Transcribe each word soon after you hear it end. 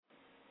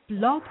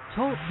Blog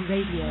Talk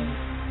Radio.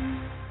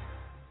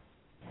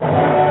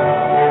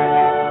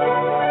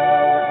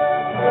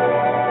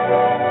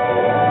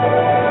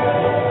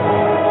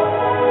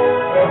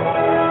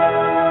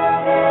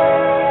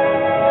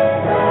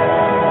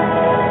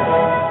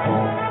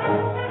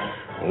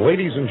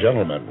 Ladies and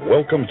gentlemen,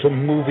 welcome to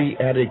Movie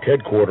Addict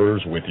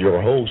Headquarters with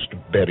your host,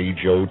 Betty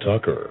Jo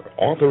Tucker,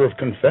 author of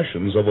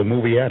Confessions of a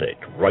Movie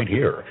Addict, right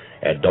here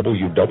at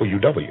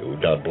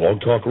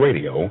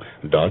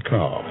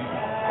www.blogtalkradio.com.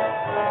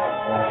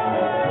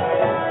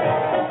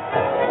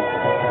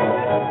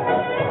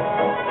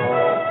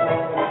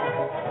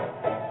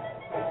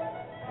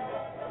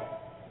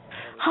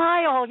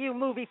 Hi, all you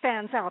movie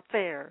fans out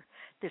there.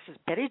 This is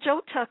Betty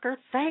Jo Tucker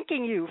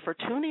thanking you for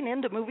tuning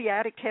in to Movie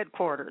Addict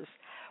Headquarters.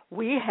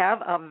 We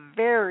have a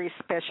very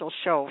special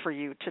show for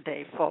you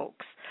today,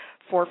 folks.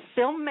 For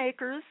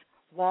filmmakers,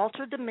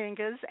 Walter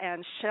Dominguez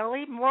and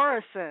Shelley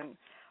Morrison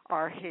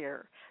are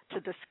here to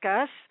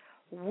discuss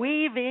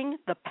Weaving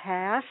the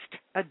Past,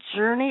 A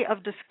Journey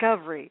of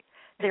Discovery,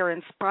 their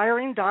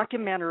inspiring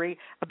documentary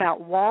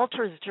about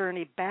Walter's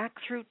journey back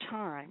through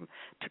time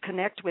to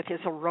connect with his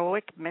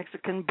heroic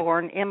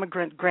Mexican-born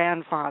immigrant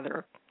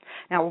grandfather.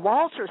 Now,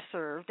 Walter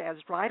served as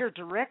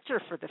writer-director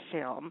for the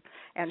film,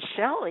 and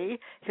Shelley,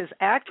 his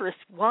actress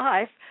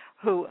wife,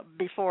 who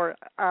before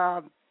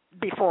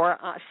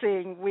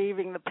seeing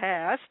Weaving the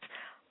Past,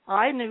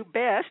 I knew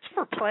best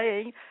for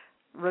playing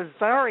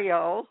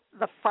Rosario,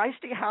 the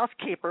feisty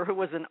housekeeper who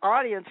was an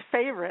audience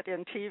favorite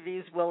in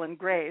TV's Will and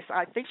Grace.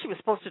 I think she was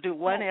supposed to do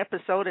one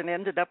episode and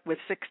ended up with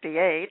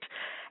 68,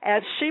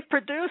 and she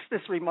produced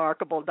this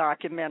remarkable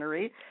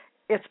documentary.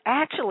 It's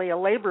actually a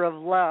labor of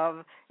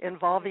love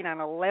involving an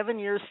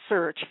 11-year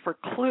search for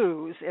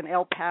clues in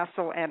El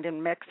Paso and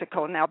in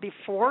Mexico. Now,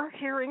 before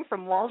hearing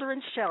from Walter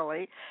and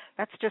Shelley,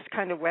 that's just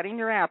kind of whetting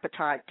your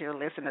appetite, dear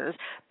listeners.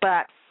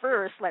 But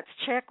first, let's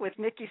check with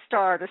Nikki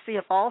Starr to see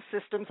if all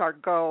systems are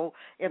go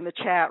in the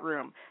chat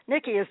room.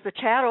 Nikki, is the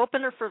chat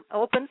open for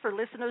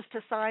listeners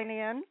to sign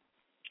in?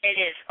 It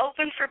is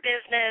open for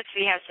business.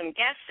 We have some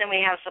guests and we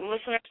have some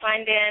listeners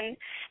signed in,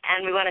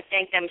 and we want to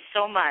thank them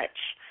so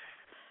much.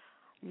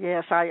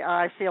 Yes,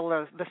 I feel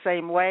the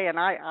same way, and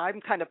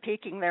I'm kind of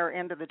peeking there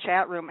into the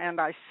chat room,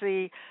 and I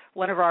see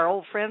one of our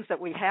old friends that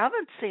we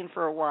haven't seen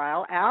for a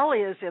while.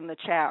 Allie is in the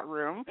chat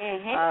room.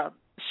 Mm-hmm.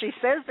 She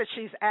says that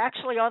she's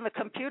actually on the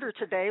computer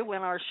today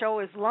when our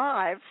show is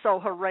live, so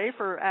hooray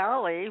for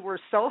Allie. We're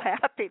so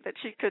happy that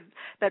she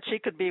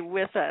could be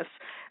with us.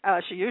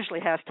 She usually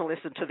has to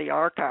listen to the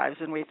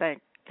archives, and we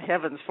thank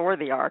heavens for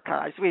the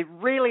archives. We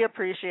really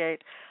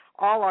appreciate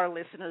all our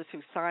listeners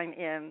who sign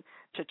in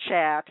to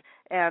chat,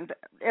 and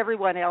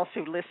everyone else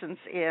who listens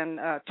in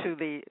to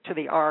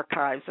the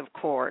archives, of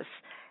course.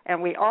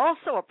 And we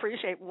also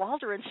appreciate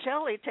Walter and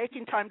Shelley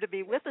taking time to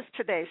be with us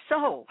today.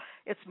 So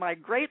it's my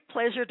great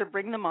pleasure to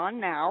bring them on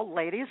now.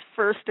 Ladies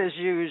first, as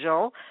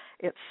usual.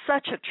 It's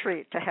such a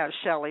treat to have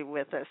Shelley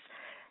with us.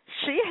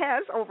 She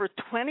has over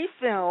 20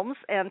 films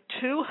and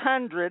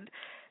 200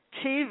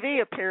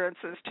 TV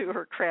appearances to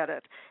her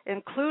credit,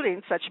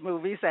 including such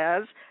movies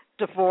as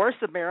Divorce,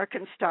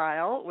 American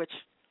Style, which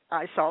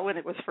I saw when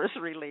it was first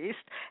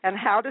released, and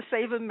How to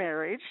Save a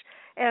Marriage,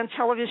 and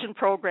television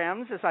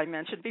programs, as I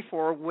mentioned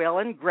before, Will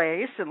and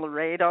Grace, and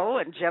Laredo,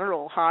 and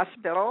General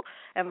Hospital,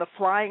 and The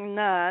Flying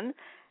Nun.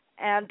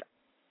 And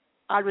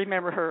I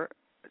remember her,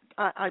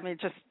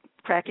 just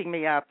cracking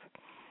me up.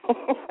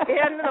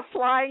 In The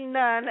Flying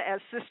Nun as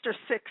Sister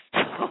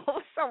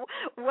Sixto. So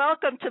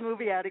welcome to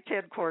Movie Addict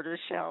Headquarters,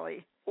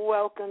 Shelley.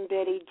 Welcome,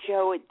 Betty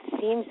Jo. It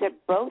seems that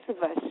both of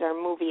us are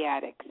movie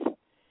addicts.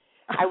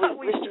 I was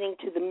listening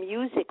to the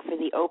music for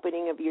the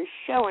opening of your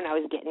show, and I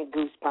was getting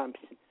goosebumps.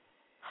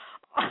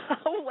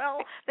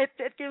 Well, it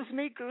gives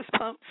me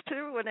goosebumps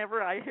too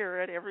whenever I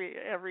hear it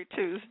every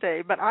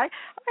Tuesday. But I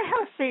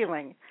had a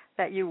feeling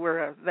that you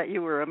were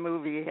a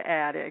movie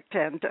addict,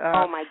 and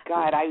oh my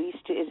God, I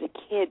used to as a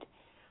kid.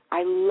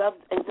 I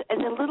loved as a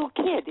little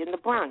kid in the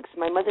Bronx.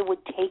 My mother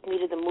would take me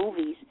to the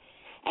movies,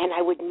 and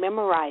I would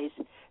memorize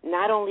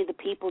not only the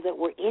people that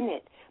were in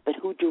it, but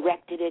who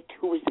directed it,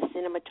 who was the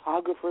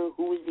cinematographer,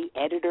 who was the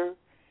editor.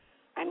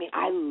 I mean,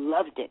 I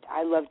loved it.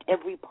 I loved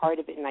every part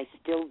of it, and I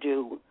still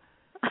do.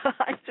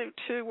 I do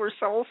too. We're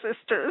soul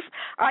sisters.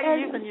 I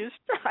even used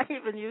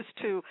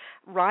to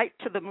write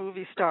to the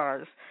movie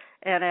stars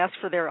and ask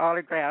for their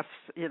autographs,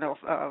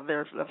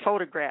 their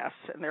photographs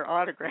and their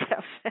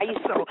autographs. I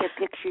used to put their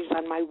pictures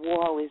on my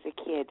wall as a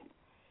kid.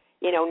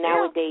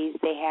 Nowadays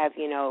they have,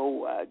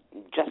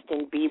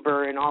 Justin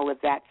Bieber and all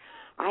of that.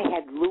 I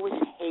had Louis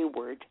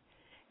Hayward,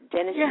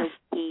 Dennis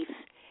O'Keefe,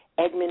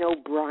 Edmund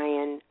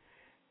O'Brien,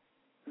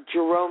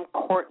 Jerome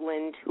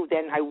Cortland, who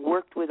then I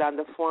worked with on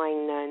The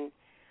Flying Nun,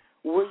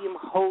 William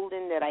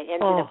Holden, that I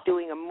ended up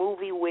doing a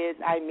movie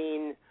with. I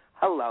mean,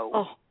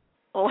 hello.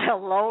 Oh,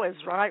 hello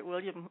is right.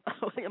 William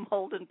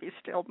Holden be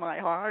still my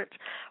heart.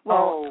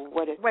 Well,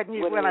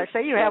 when I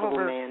say you have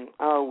over man.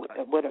 Oh,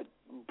 what a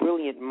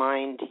brilliant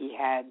mind he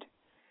had.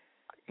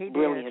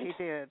 brilliant.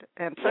 He did,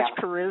 and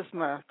such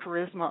charisma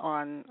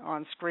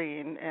on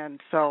screen, and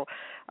so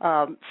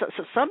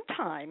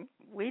sometime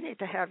we need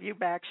to have you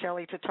back,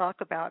 Shelley, to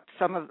talk about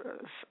some of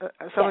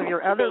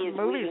your other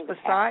movies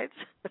besides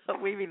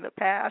Weaving the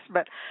Past.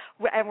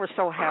 And we're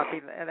so happy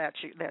that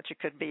you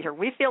could be here.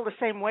 We feel the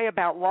same way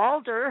about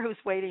Walder, who's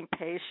waiting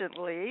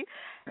patiently,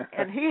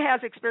 and he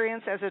has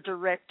experience as a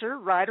director,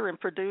 writer, and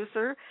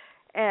producer,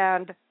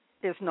 and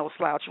is no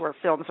slouch where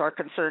films are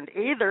concerned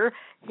either.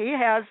 He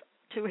has,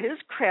 to his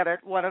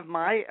credit, one of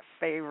my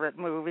favorite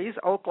movies,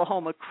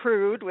 Oklahoma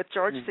Crude, with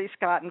George C.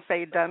 Scott and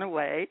Faye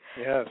Dunaway.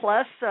 Yes.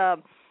 Plus,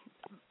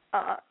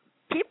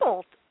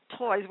 People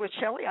Toys with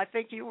Shelley. I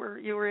think you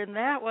were in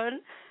that one.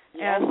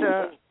 Yes,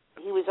 and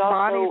he was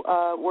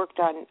also worked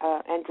on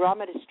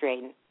Andromeda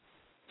Strain.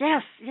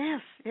 Yes.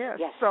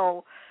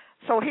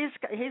 So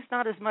he's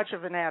not as much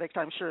of an addict,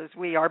 I'm sure, as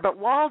we are. But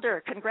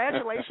Walder,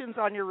 congratulations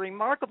on your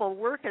remarkable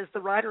work as the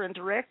writer and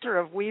director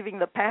of Weaving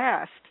the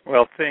Past.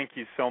 Well, thank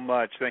you so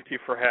much. Thank you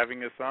for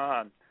having us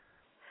on.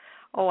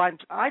 Oh, I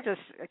just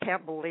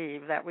can't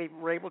believe that we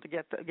were able to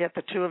get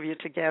the two of you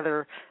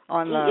together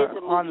on he the. He is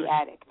a movie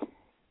addict.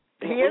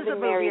 He is a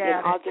movie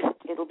addict. In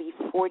August, it'll be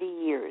 40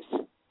 years.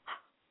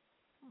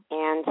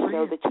 And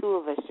so the two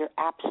of us are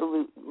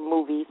absolute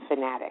movie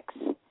fanatics.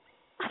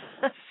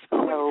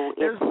 So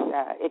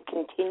it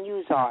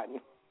continues on.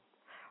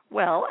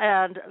 Well,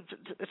 and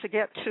to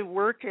get to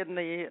work in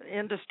the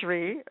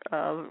industry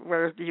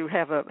where you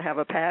have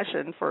a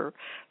passion for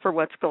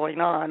what's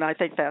going on, I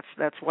think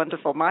that's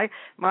wonderful. My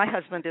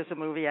husband is a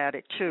movie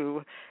addict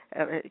too,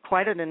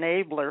 quite an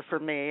enabler for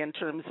me in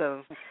terms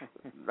of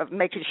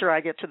making sure I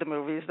get to the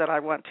movies that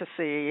I want to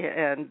see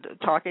and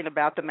talking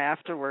about them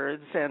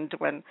afterwards. And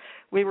when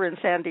we were in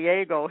San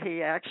Diego,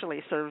 he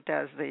actually served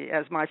as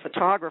my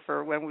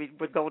photographer when we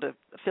would go to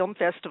film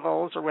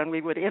festivals or when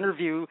we would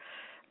interview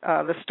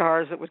the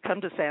stars that would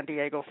come to San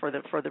Diego for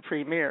the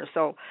premiere.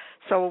 So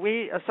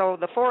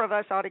the four of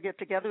us ought to get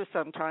together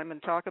sometime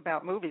and talk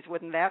about movies.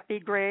 Wouldn't that be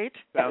great?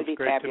 That would be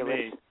great fabulous.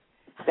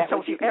 to me.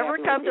 So if you ever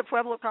come to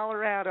Pueblo,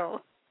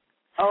 Colorado,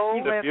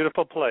 it's a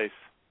beautiful place.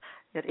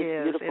 It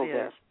is.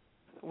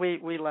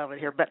 We love it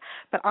here. But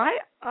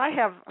I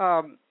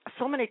have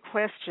so many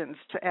questions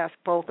to ask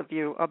both of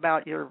you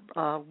about your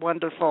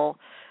wonderful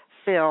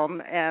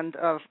film, and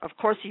of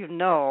course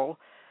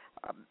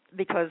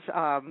because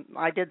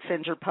I did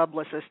send your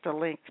publicist a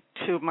link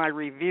to my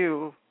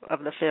review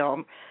of the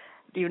film.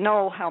 You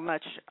know how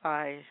much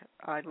I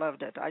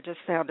loved it. I just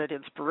found it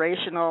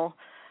inspirational.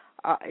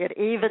 It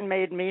even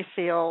made me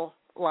feel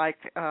like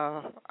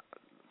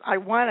I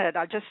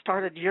just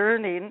started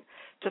yearning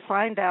to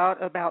find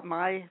out about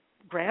my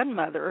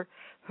grandmother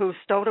who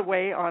stowed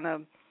away on a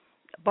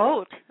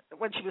boat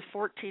when she was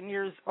 14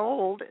 years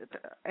old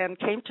and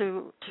came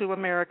to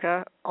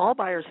America all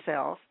by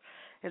herself.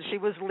 And she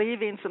was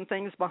leaving some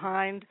things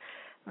behind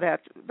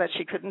that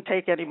she couldn't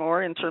take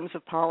anymore in terms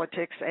of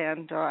politics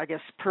and, I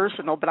guess,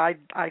 personal. But I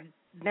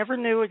never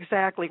knew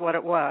exactly what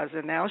it was.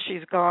 And now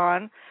she's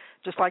gone,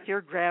 just like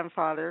your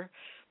grandfather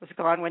was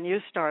gone when you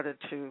started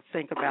to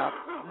think about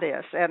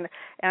this. And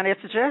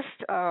it's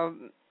just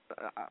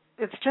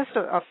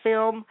a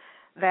film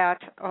that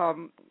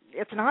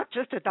it's not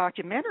just a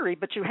documentary,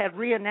 but you had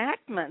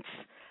reenactments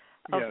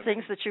of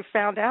things that you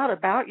found out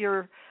about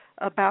your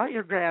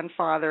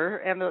grandfather,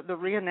 and the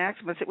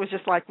reenactments. It was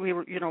just like we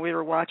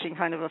were watching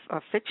kind of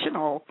a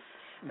fictional,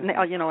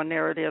 a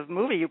narrative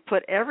movie. You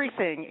put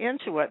everything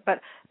into it.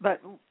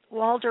 But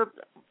Walder,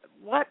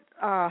 what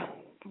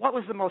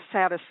was the most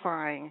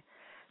satisfying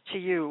to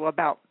you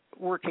about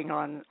working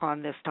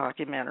on this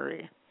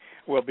documentary?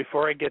 Well,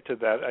 before I get to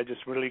that, I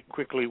just really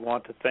quickly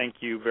want to thank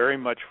you very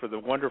much for the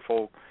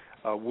wonderful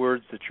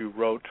words that you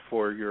wrote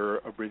for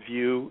your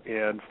review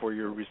and for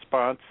your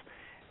response.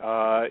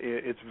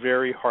 It's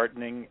very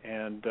heartening,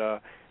 and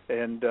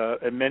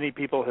many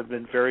people have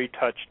been very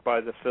touched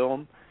by the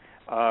film,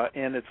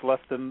 and it's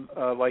left them,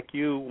 like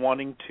you,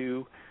 wanting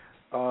to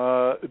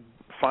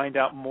find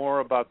out more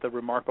about the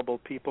remarkable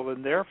people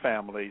in their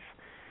families.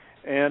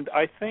 And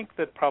I think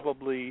that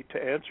probably,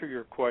 to answer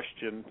your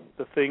question,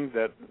 the thing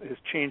that has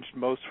changed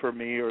most for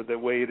me, or the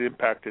way it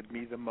impacted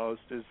me the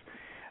most, is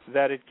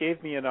that it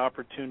gave me an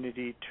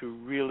opportunity to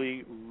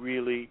really,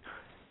 really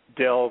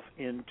delve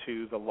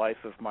into the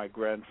life of my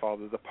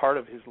grandfather, the part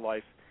of his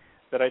life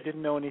that I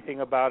didn't know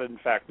anything about. In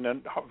fact,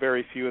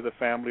 very few of the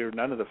family, or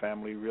none of the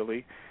family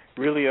really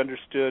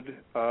understood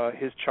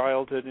his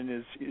childhood and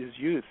his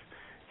youth.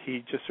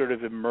 He just sort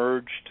of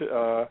emerged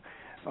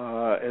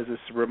as this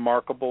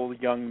remarkable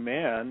young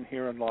man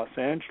here in Los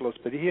Angeles,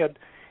 but he had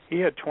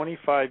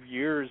 25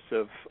 years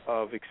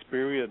of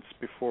experience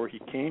before he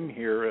came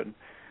here and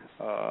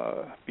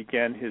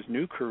began his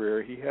new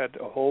career. He had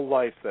a whole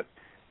life that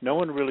no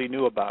one really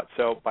knew about.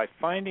 So by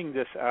finding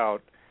this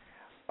out,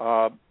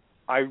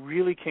 I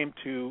really came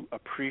to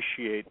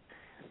appreciate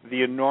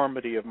the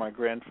enormity of my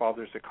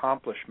grandfather's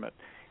accomplishment.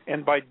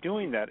 And by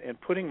doing that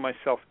and putting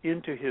myself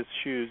into his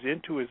shoes,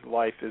 into his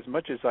life as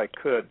much as I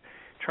could,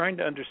 trying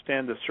to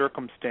understand the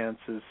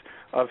circumstances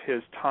of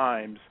his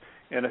times,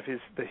 and of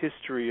the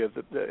history of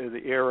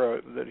the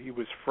era that he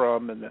was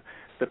from, and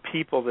the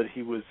people that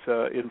he was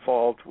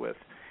involved with,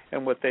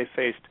 and what they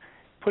faced.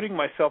 Putting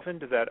myself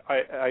into that,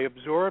 I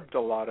absorbed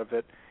a lot of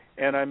it,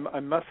 and I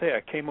must say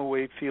I came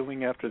away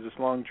feeling, after this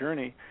long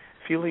journey,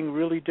 feeling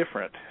really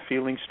different,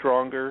 feeling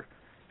stronger,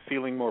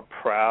 feeling more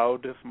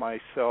proud of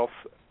myself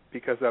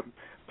because I'm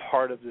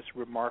part of this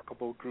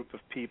remarkable group of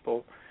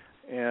people,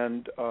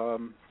 and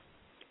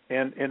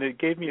it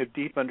gave me a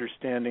deep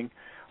understanding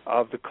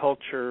of the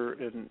culture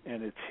and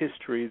its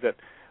history that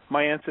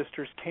my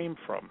ancestors came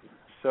from.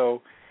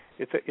 So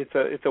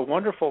it's a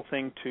wonderful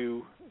thing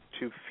to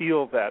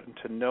feel that and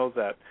to know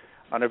that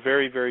on a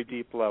very, very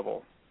deep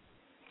level.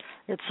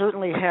 It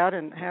certainly had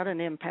an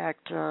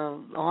impact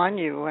on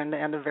you, and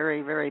a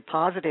very, very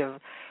positive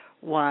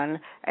one.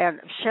 And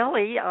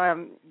Shelley,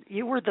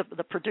 you were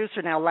the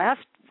producer. Now,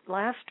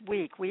 last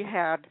week we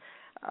had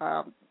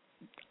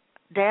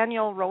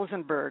Daniel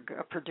Rosenberg,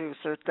 a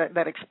producer,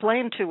 that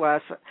explained to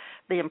us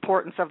the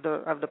importance of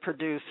the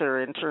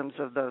producer in terms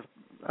of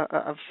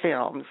of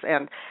films.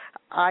 And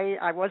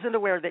I wasn't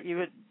aware that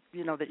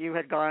you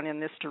had gone in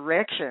this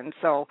direction.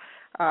 So,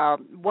 how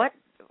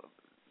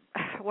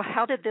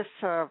did this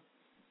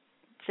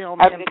film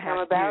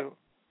impact you?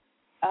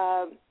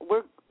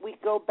 We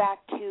go back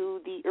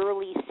to the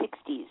early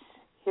 60s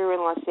here in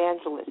Los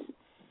Angeles.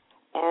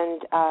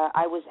 And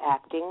I was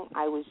acting.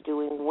 I was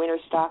doing winter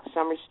stock,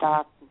 summer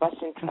stock, bus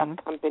and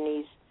truck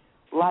companies,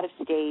 a lot of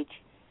stage.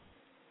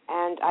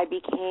 And I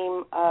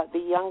became the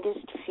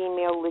youngest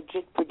female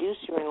legit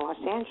producer in Los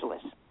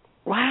Angeles.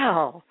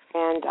 Wow.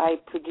 And I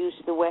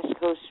produced the West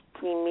Coast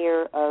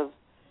premiere of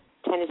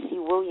Tennessee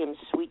Williams'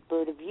 Sweet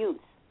Bird of Youth.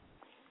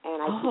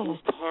 And I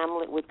produced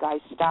Hamlet with Guy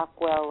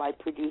Stockwell. I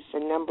produced a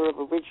number of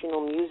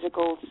original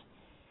musicals.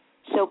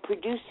 So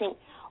producing...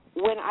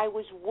 When I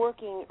was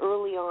working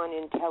early on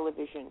in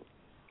television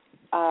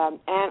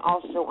and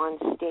also on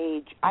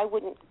stage, I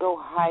wouldn't go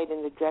hide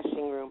in the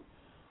dressing room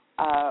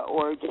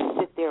or just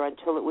sit there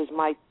until it was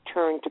my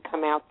turn to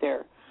come out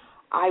there.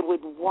 I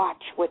would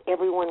watch what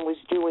everyone was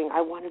doing.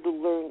 I wanted to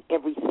learn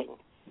everything,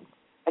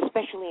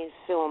 especially in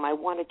film. I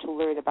wanted to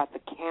learn about the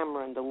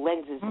camera and the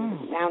lenses and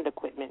the sound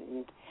equipment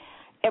and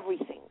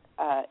everything,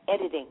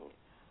 editing.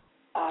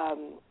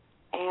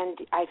 And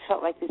I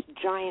felt like this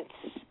giant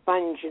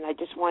sponge, and I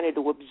just wanted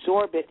to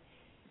absorb it.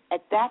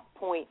 At that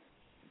point,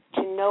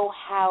 to know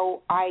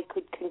how I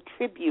could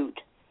contribute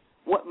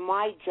what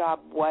my job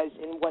was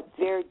and what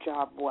their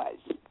job was.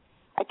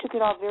 I took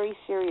it all very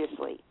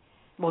seriously.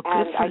 Well,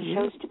 and I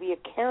chose to be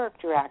a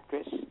character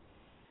actress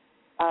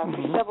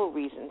for several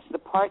reasons. The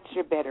parts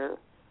are better,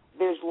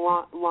 there's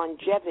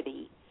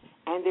longevity,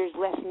 and there's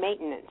less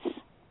maintenance.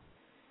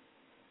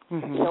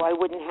 So I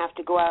wouldn't have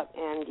to go out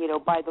and,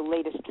 buy the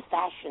latest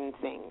fashion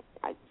thing.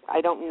 I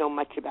don't know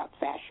much about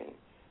fashion.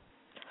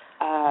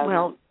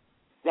 Well,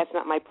 that's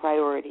not my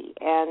priority.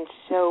 And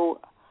so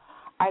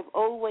I've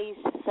always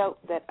felt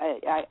that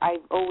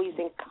I've always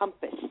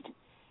encompassed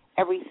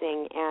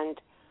everything. And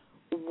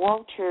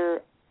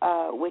Walter,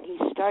 when he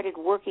started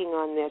working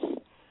on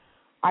this,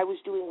 I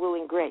was doing Will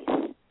and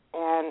Grace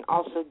and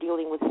also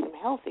dealing with some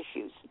health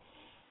issues.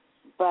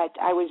 But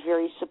I was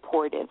very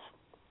supportive.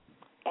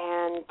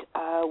 And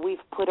we've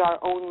put our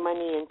own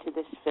money into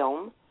this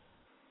film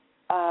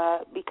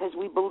because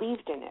we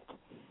believed in it.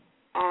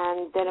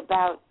 And then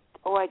about,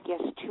 2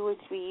 or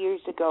 3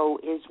 years ago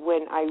is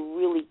when I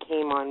really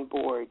came on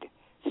board,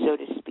 so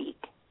to speak.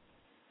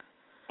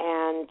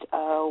 And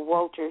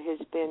Walter has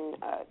been,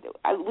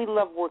 we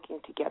love working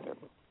together.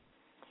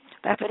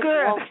 That's but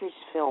good.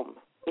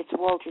 It's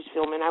Walter's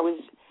film. And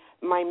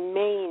my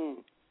main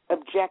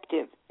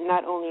objective,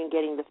 not only in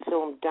getting the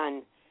film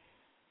done,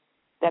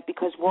 that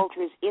because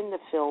Walter is in the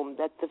film,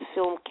 that the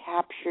film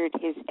captured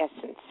his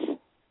essence.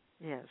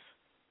 Yes.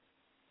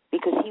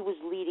 Because he was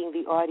leading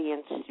the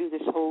audience through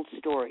this whole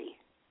story.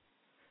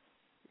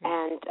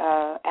 And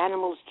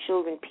animals,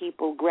 children,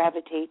 people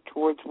gravitate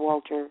towards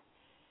Walter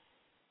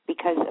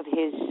because of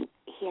he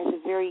has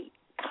a very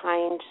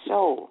kind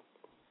soul.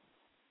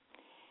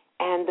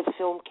 And the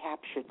film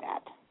captured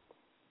that.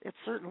 It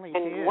certainly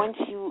and did. And once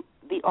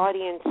the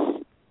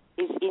audience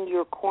is in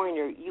your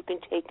corner, you can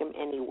take them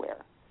anywhere.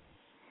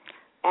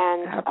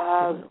 And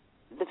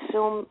the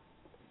film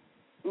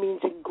means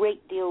a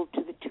great deal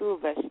to the two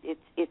of us.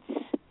 It's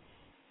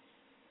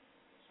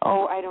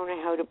I don't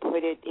know how to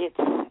put it.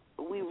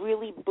 We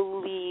really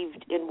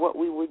believed in what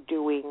we were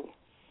doing.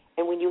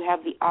 And when you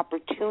have the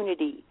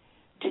opportunity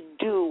to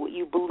do what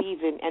you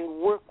believe in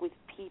and work with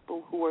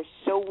people who are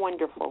so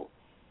wonderful,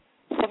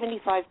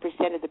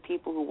 75% of the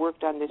people who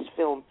worked on this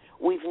film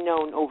we've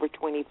known over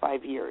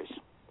 25 years.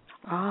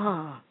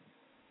 Ah.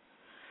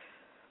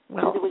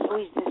 Well, so there was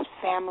always this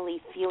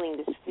family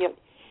feeling,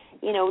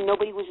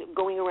 nobody was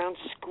going around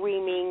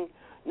screaming.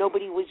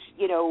 Nobody was,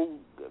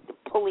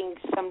 pulling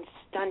some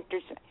stunt or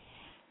something.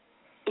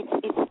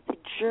 The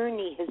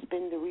journey has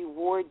been the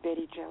reward,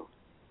 Betty Jo.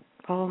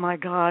 Oh my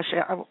gosh!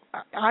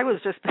 I was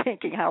just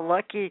thinking how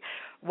lucky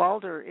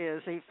Walter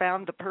is. He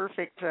found the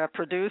perfect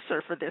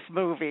producer for this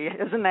movie.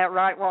 Isn't that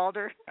right,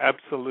 Walter?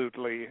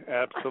 Absolutely,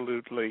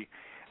 absolutely.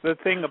 The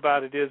thing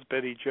about it is,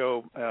 Betty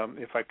Jo,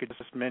 if I could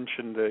just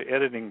mention the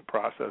editing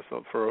process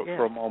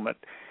for a moment,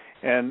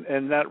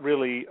 and that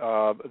really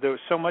there was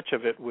so much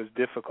of it was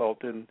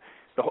difficult in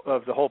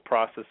the whole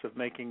process of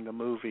making the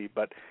movie,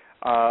 but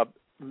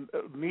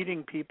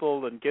meeting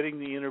people and getting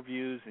the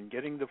interviews and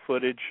getting the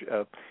footage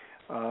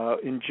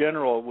in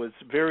general was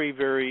very,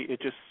 very.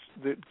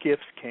 The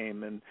gifts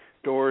came and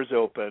doors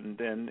opened,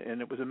 and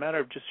it was a matter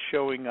of just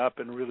showing up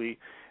and really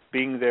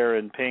being there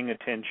and paying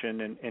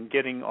attention and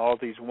getting all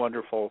these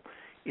wonderful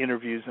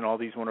interviews and all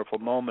these wonderful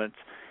moments.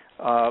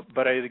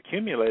 But I had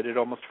accumulated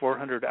almost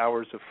 400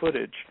 hours of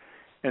footage,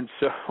 and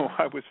so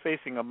I was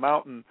facing a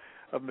mountain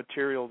of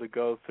material to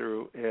go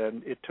through,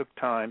 and it took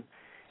time.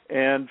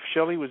 And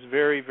Shelley was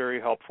very, very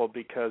helpful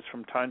because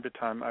from time to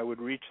time I would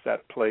reach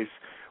that place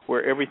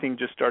where everything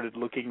just started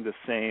looking the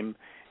same,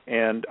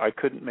 and I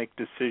couldn't make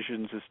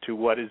decisions as to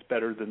what is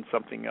better than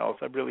something else.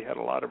 I really had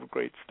a lot of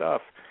great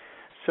stuff.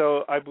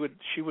 So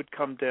she would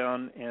come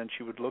down and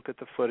she would look at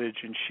the footage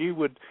and she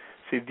would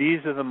say,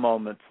 these are the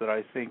moments that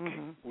I think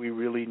we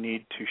really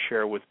need to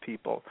share with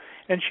people.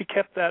 And she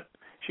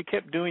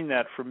kept doing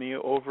that for me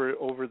over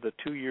the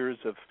 2 years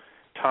of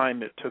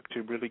time it took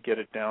to really get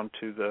it down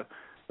to the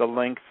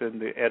length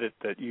and the edit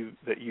that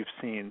you've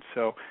seen.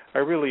 So I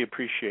really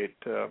appreciate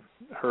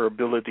her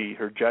ability,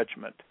 her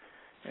judgment,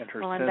 and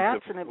her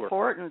sense of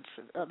work.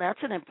 That's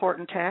an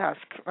important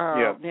task.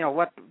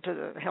 What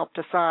to help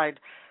decide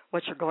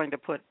what you're going to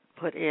put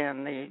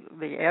in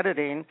the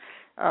editing.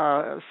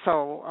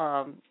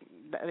 So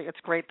it's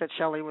great that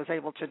Shelley was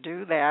able to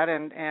do that,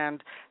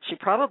 and she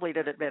probably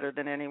did it better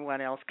than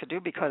anyone else could do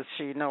because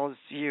she knows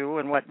you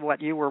and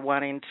what you were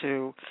wanting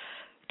to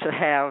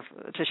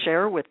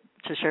share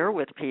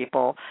with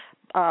people.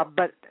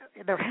 But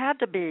there had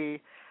to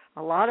be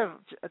a lot of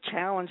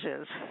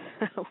challenges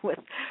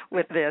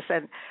with this.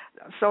 And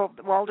so,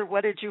 Walter,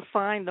 what did you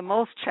find the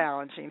most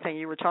challenging thing?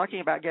 You were talking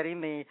about getting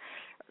the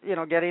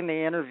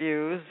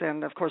interviews,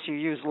 and of course you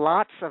used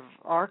lots of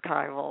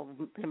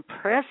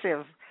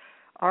impressive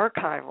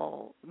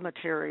archival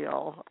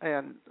material,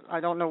 and I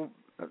don't know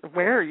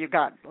where you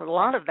got a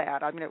lot of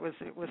that. I mean, it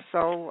was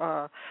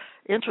so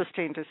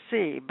interesting to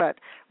see. But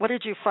what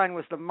did you find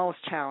was the most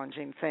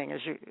challenging thing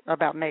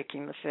about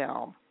making the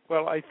film?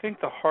 Well, I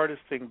think the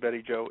hardest thing,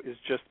 Betty Jo, is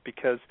just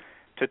because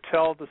to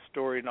tell the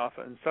story enough,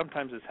 and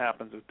sometimes this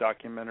happens with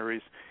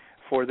documentaries,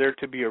 for there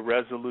to be a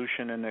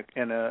resolution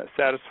and a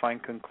satisfying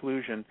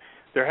conclusion,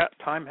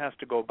 time has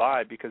to go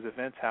by because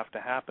events have to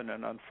happen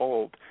and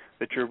unfold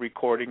that you're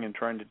recording and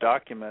trying to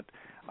document.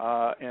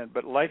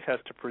 But life has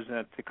to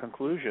present the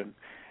conclusion.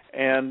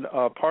 And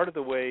part of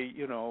the way,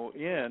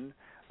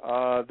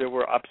 there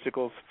were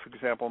obstacles. For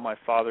example, my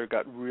father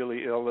got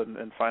really ill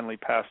and finally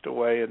passed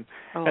away, and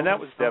that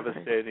was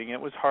devastating. It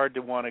was hard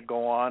to want to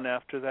go on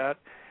after that.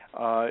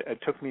 It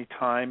took me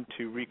time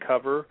to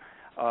recover.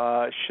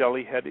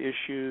 Shelley had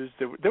issues.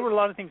 There were a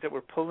lot of things that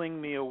were pulling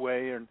me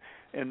away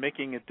and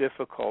making it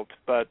difficult.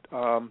 But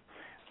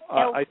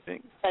I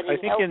think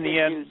in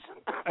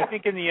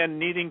the end,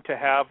 needing to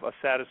have a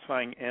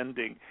satisfying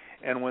ending,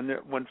 and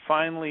when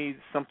finally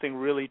something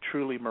really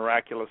truly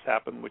miraculous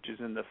happened, which is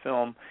in the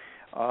film,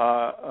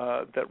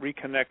 that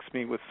reconnects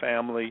me with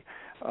family.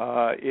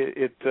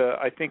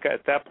 I think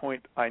at that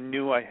point I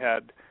knew I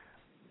had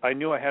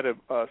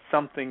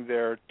something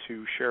there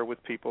to share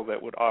with people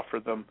that would offer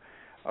them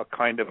a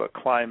kind of a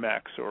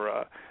climax or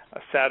a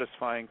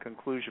satisfying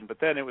conclusion. But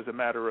then it was a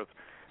matter of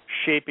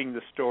shaping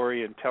the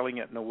story and telling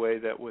it in a way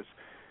that was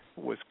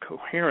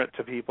coherent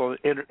to people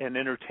and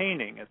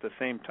entertaining at the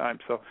same time.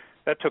 So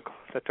that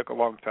took a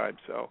long time.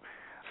 So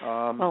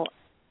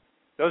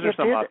those are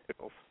some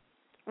obstacles.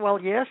 Well,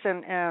 yes,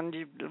 and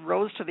you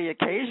rose to the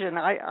occasion.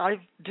 I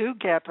do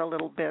get a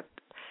little bit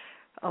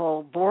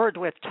bored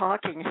with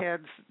talking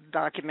heads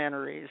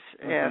documentaries,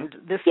 and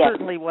this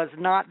certainly was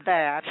not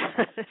that.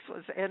 This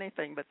was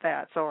anything but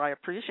that. So I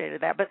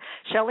appreciated that. But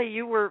Shelley,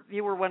 you were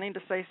wanting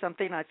to say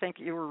something. I think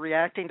you were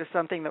reacting to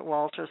something that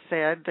Walter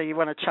said. Do you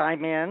want to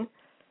chime in?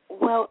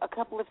 Well, a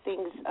couple of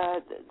things.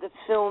 The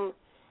film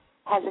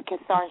has a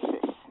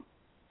catharsis,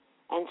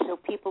 and so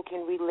people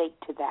can relate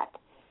to that.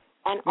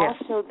 And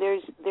also,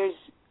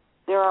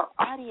 there are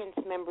audience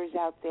members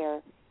out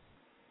there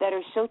that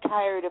are so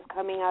tired of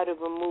coming out of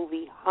a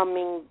movie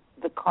humming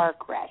the car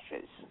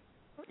crashes.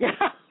 Yeah,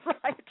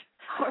 right.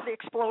 Or the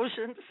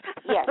explosions.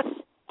 Yes,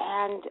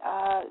 and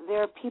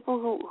there are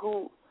people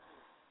who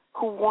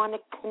want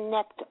to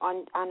connect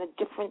on a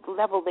different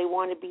level. They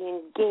want to be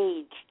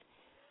engaged.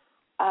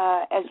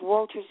 As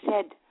Walter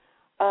said,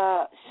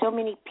 so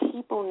many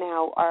people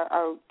now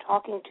are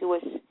talking to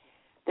us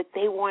that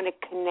they want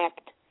to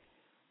connect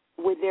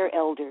with their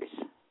elders.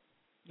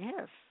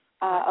 Yes.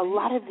 A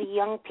lot of the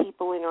young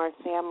people in our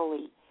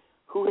family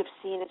who have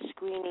seen a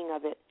screening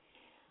of it,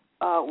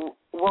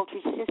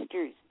 Walter's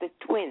sisters, the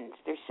twins,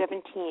 they're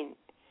 17.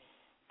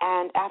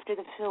 And after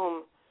the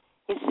film,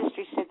 his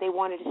sisters said they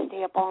wanted to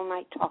stay up all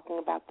night talking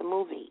about the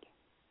movie.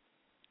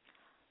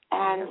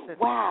 And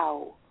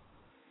wow,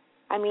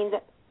 I mean,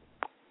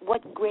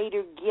 what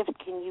greater gift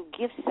can you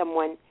give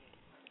someone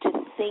to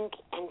think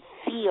and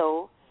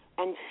feel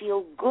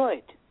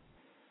good?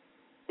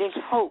 There's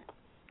hope.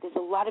 There's a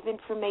lot of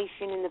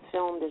information in the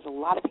film. There's a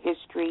lot of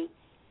history.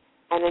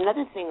 And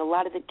another thing, a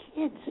lot of the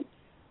kids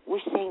were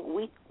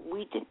saying,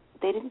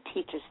 they didn't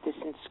teach us this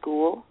in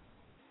school.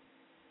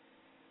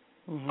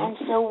 Mm-hmm. And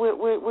so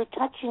we're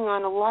touching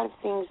on a lot of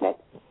things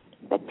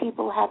that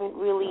people haven't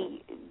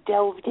really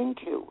delved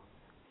into.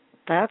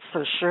 That's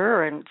for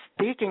sure. And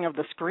speaking of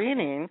the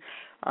screening,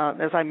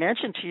 as I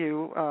mentioned to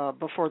you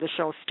before the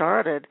show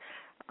started,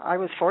 I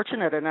was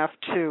fortunate enough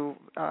to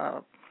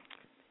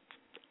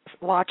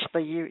watch the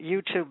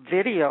YouTube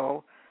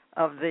video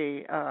of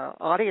the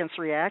audience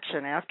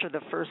reaction after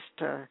the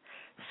first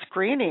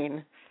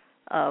screening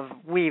of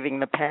Weaving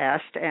the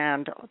Past,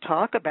 and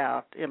talk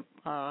about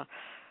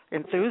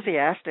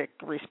enthusiastic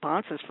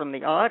responses from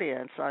the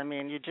audience. I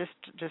mean, you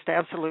just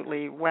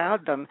absolutely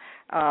wowed them.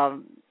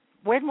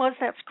 When was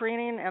that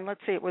screening? And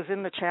let's see, it was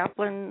in the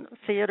Chaplin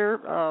Theater.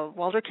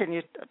 Walter, can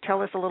you tell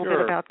us a little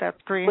bit about that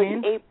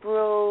screening? It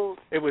was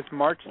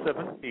March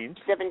 17th.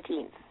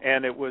 17th.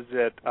 And it was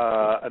at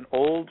an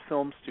old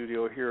film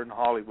studio here in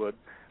Hollywood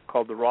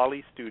called the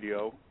Raleigh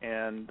Studio,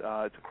 and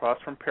it's across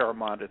from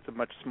Paramount. It's a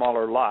much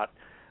smaller lot,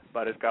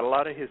 but it's got a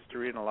lot of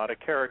history and a lot of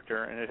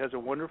character, and it has a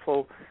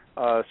wonderful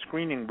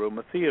screening room,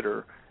 a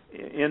theater,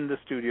 in the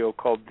studio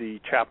called the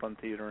Chaplin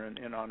Theater,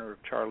 in honor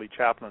of Charlie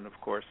Chaplin, of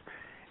course.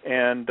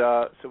 And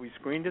so we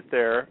screened it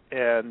there,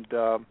 and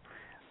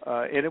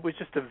it was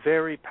just a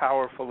very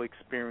powerful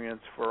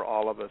experience for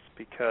all of us,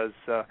 because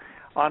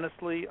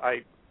honestly,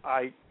 I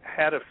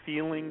had a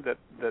feeling that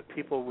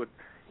people would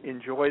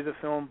enjoy the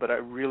film, but I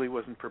really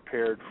wasn't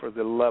prepared for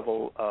the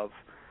level of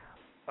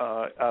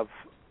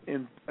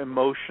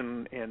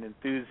emotion and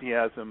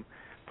enthusiasm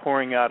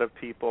pouring out of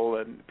people,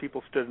 and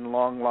people stood in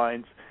long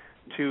lines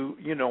to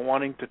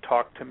wanting to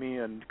talk to me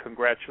and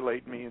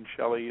congratulate me and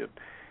Shelley,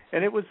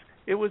 and it was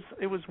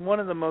one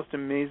of the most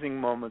amazing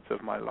moments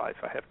of my life,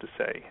 I have to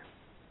say.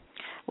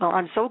 Well,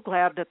 I'm so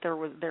glad that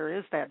there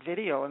is that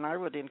video, and I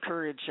would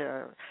encourage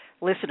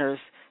listeners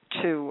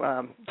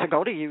to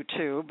go to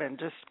YouTube and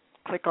just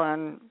click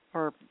on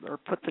or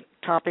put the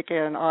topic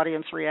in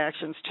audience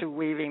reactions to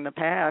Weaving the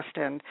Past,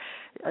 and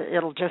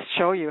it'll just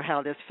show you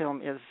how this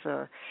film is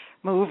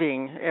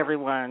moving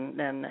everyone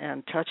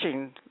and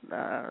touching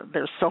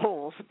their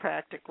souls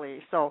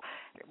practically. So,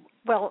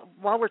 well,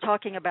 while we're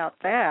talking about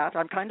that,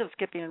 I'm kind of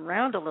skipping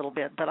around a little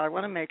bit, but I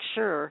want to make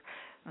sure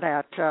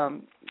that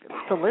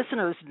the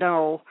listeners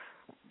know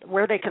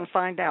where they can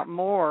find out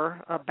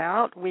more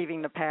about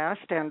Weaving the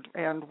Past and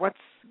what's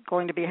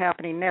going to be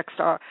happening next.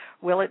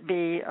 Will it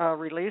be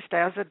released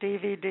as a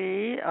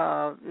DVD?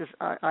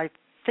 I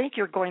think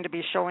you're going to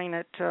be showing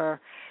it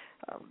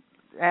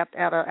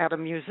at a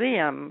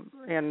museum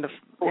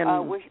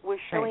we're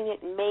showing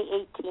it May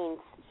 18th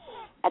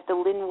at the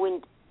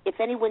Linwood. If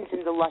anyone's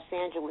in the Los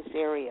Angeles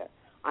area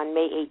on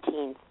May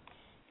 18th,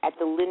 at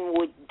the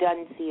Linwood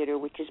Dunn Theater,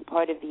 which is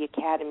part of the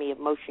Academy of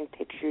Motion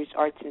Pictures,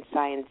 Arts and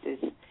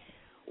Sciences.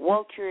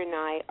 Walter and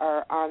I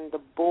are on the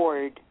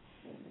board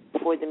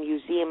for the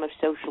Museum of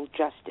Social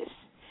Justice.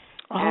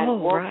 And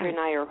Walter and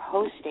I are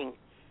hosting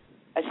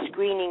a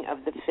screening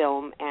of the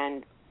film,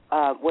 and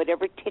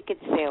whatever ticket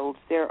sales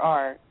there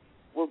are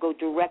will go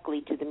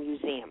directly to the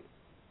museum.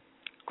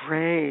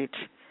 Great.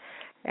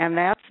 And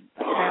that's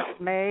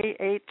May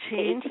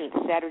 18th?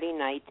 18th, Saturday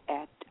night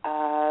at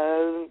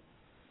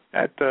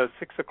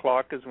 6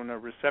 o'clock is when the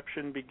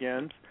reception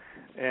begins,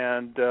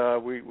 and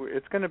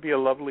it's going to be a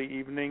lovely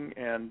evening,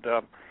 and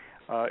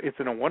it's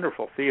in a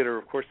wonderful theater.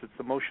 Of course, it's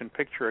the Motion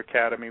Picture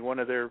Academy, one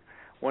of their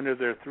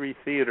 3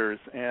 theaters,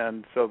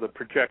 and so the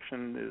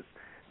projection is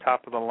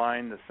top of the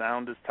line, the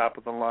sound is top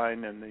of the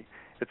line, and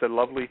it's a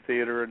lovely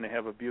theater, and they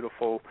have a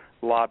beautiful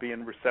lobby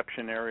and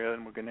reception area,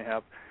 and we're going to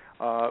have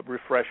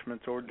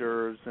refreshments, hors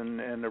d'oeuvres,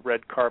 and a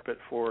red carpet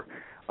for.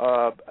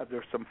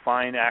 There's some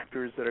fine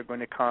actors that are going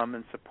to come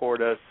and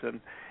support us,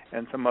 and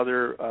some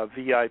other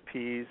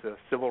VIPs, a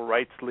civil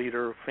rights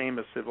leader,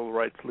 famous civil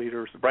rights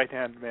leader,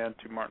 right-hand man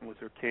to Martin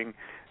Luther King,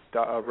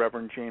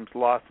 Reverend James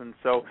Lawson.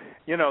 So,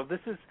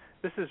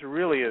 this is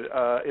really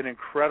an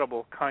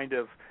incredible kind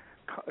of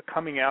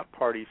coming out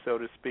party, so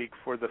to speak,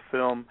 for the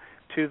film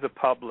to the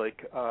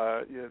public,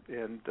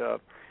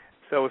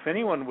 so if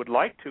anyone would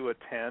like to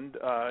attend,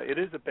 it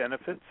is a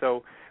benefit,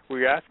 so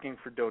we're asking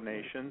for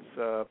donations.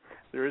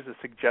 There is a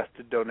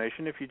suggested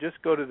donation. If you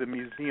just go to the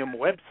museum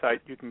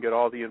website, you can get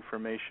all the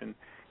information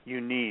you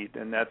need,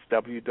 and that's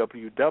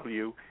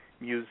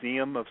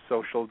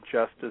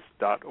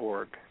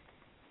www.museumofsocialjustice.org.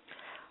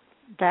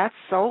 That's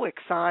so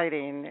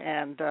exciting,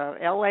 and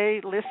LA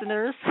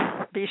listeners,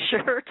 be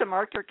sure to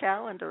mark your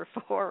calendar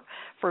for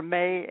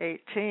May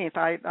 18th.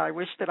 I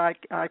wish that I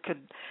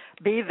could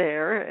be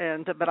there,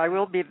 but I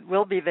will be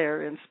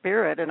there in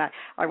spirit. And I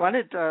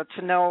wanted to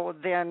know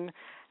then,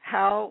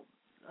 how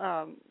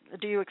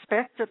do you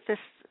expect that this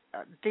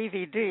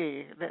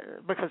DVD?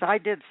 Because I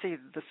did see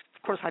this.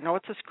 Of course, I know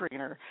it's a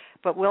screener,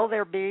 but will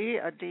there be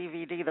a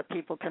DVD that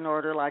people can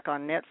order, like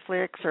on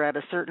Netflix or at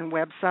a certain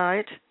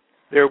website?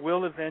 There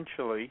will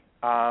eventually,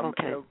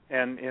 Okay.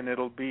 and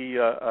it'll be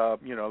a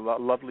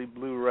lovely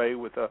Blu-ray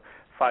with a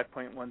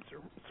 5.1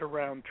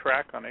 surround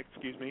track on it.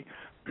 Excuse me.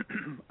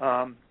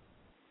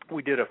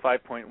 We did a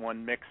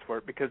 5.1 mix for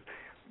it because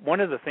one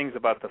of the things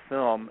about the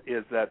film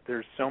is that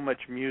there's so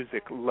much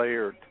music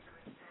layered.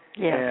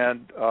 Yeah.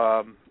 And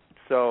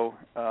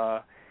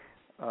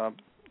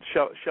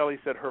Shelley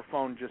said her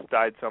phone just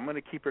died, so I'm going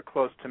to keep her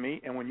close to me.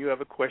 And when you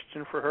have a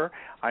question for her,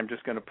 I'm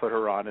just going to put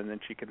her on, and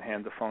then she can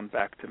hand the phone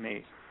back to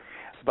me.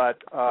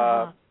 But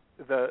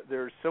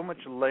there's so much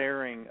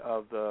layering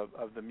of the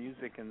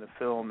music in the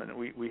film, and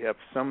we have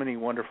so many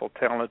wonderful,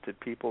 talented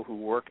people who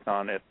worked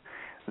on it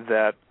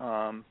that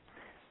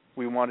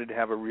we wanted to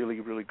have a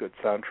really, really good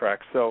soundtrack.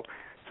 So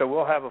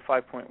we'll have a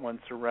 5.1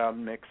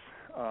 surround mix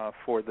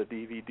for the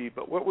DVD.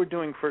 But what we're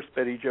doing first,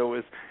 Betty Jo,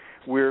 is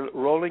we're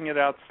rolling it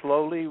out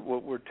slowly.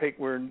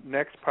 We're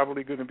next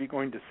probably going to be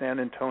going to San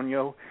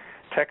Antonio,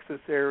 Texas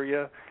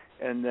area,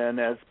 and then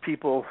as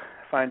people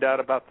find out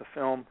about the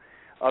film,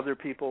 other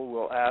people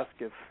will ask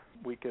if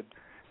we could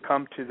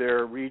come to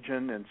their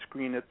region and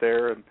screen it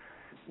there and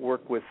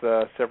work with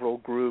several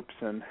groups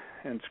and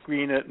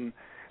screen it. And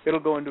it'll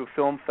go into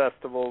film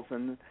festivals.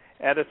 And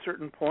at a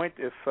certain point,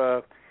 if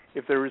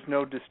there is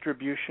no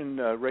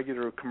distribution,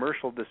 regular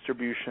commercial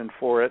distribution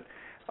for it,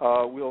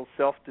 we'll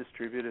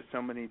self-distribute, as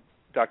so many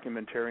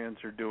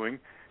documentarians are doing,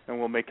 and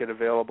we'll make it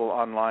available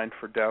online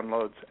for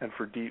downloads and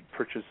for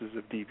purchases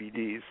of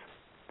DVDs.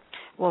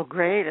 Well,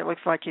 great. It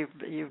looks like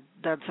you've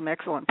done some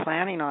excellent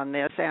planning on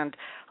this, and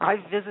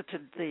I've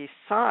visited the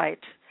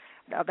site.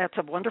 That's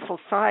a wonderful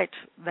site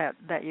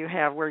that you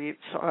have, where you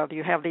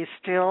have these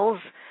stills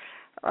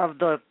of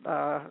the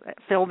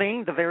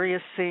filming, the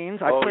various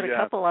scenes. I put a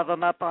couple of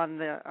them up on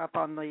the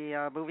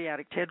Movie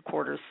Addict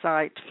headquarters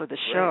site for the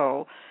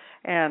show.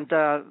 And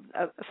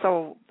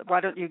so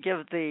why don't you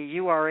give the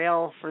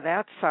URL for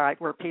that site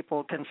where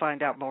people can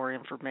find out more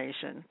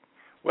information?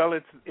 Well,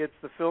 it's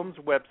the film's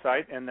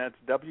website, and that's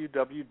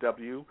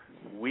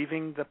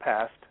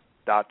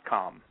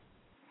www.weavingthepast.com.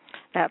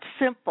 That's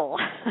simple.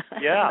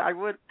 Yeah. I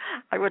would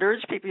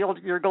urge people,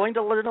 you're going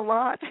to learn a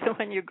lot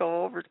when you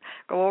go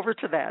over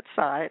to that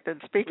site.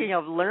 And speaking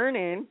of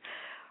learning,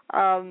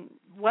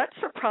 what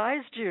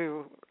surprised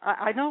you?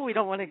 I know we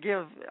don't want to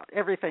give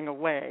everything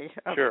away,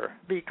 sure,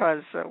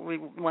 because we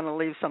want to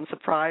leave some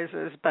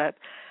surprises, but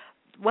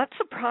what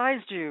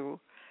surprised you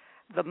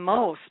the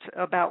most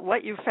about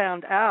what you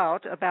found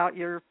out about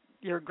your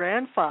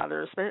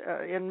grandfather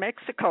in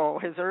Mexico,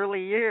 his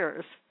early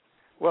years?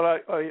 Well,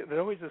 I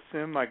always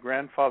assumed my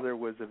grandfather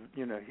was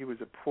he was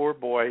a poor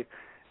boy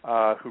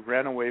who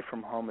ran away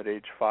from home at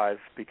age 5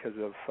 because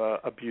of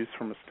abuse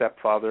from a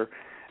stepfather,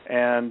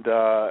 and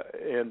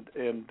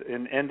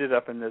ended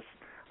up in this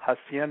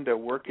hacienda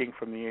working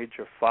from the age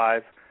of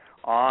 5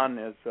 on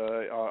as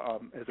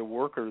a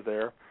worker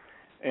there,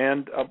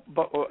 and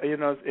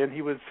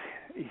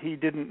he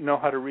didn't know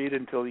how to read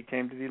until he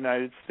came to the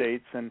United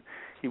States, and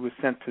he was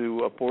sent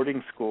to a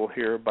boarding school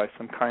here by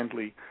some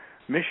kindly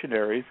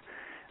missionaries.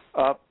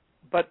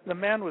 But the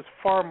man was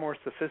far more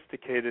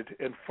sophisticated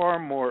and far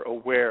more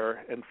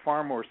aware and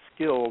far more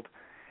skilled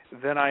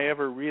than I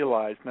ever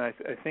realized. And I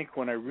think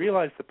when I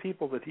realized the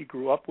people that he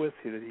grew up with,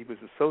 that he was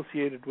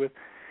associated with,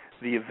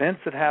 the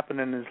events that happened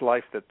in his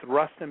life that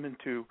thrust him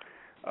into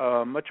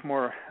much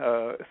more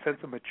sense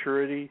of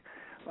maturity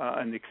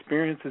and the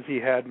experiences he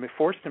had,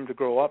 forced him to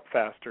grow up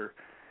faster.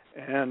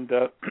 And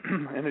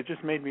it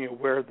just made me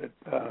aware that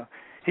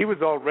he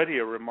was already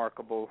a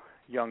remarkable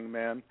young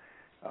man,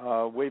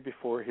 way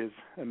before his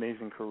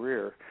amazing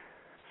career.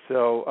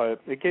 So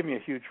it gave me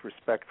a huge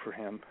respect for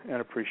him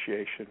and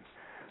appreciation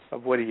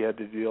of what he had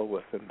to deal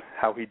with and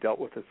how he dealt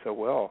with it so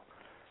well.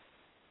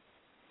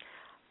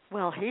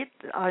 Well, he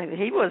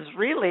was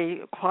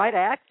really quite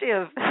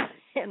active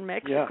in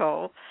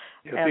Mexico.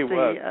 Yeah. Yes, he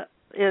was.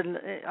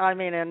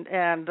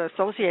 And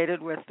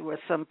associated with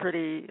some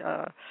pretty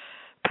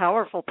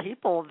powerful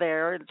people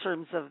there in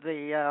terms of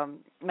the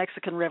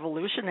Mexican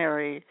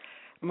Revolutionary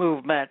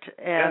movement,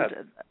 and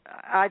yes.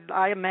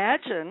 I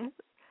imagine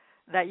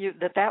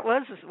that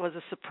was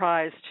a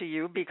surprise to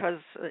you,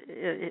 because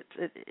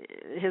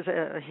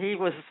he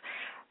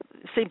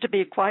seemed to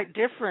be quite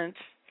different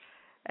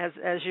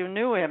as you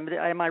knew him.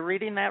 Am I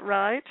reading that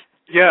right?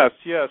 Yes.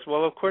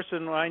 Well, of course,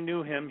 when I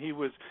knew him, he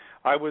was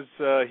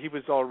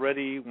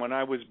already, when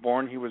I was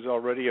born, he was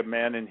already a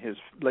man in his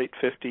late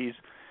 50s,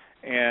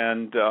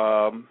 and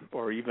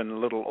or even a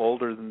little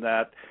older than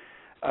that.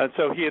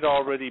 So he had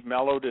already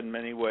mellowed in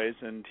many ways,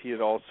 and he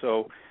had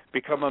also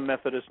become a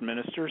Methodist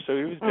minister, so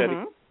he was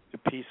dedicated to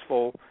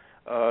peaceful,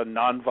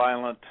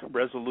 nonviolent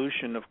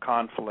resolution of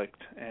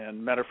conflict.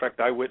 And matter of fact,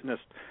 I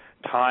witnessed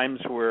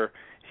times where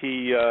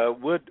he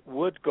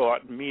would go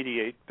out and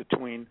mediate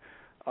between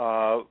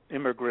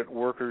immigrant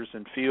workers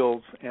in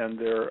fields and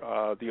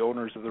the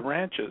owners of the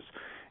ranches,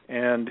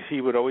 and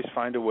he would always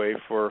find a way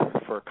for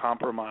a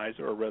compromise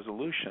or a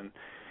resolution.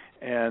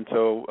 And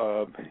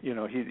so,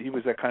 he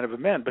was that kind of a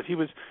man. But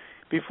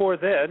before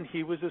then,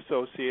 he was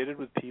associated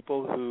with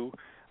people who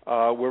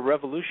were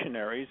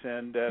revolutionaries,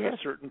 and at a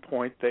certain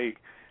point they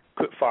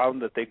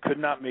found that they could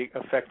not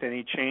affect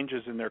any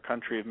changes in their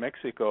country of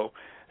Mexico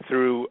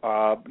through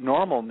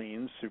normal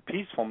means, through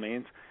peaceful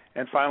means,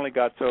 and finally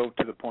got to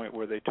the point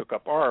where they took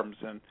up arms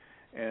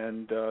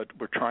and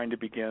were trying to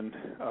begin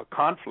a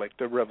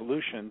conflict, a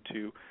revolution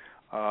to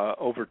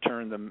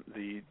overturn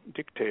the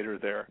dictator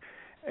there.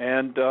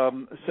 And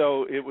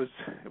so it was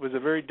a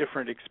very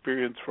different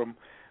experience from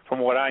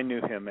what I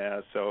knew him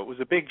as. So it was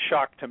a big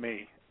shock to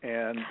me,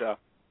 and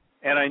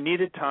I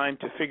needed time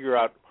to figure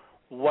out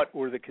what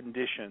were the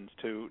conditions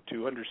to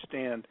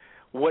understand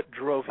what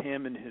drove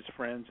him and his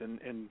friends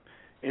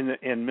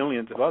and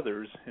millions of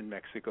others in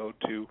Mexico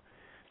to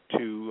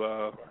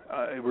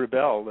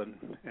rebel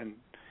and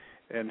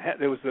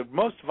it was the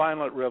most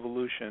violent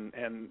revolution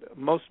and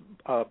most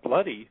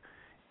bloody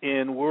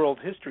in world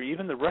history.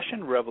 Even the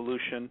Russian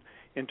Revolution,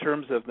 in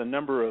terms of the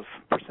number of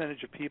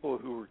percentage of people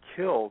who were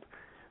killed,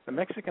 the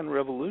Mexican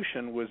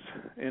Revolution was,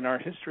 in our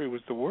history,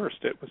 was the worst.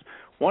 It was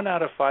 1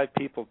 out of 5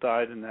 people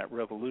died in that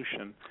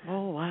revolution.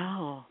 Oh,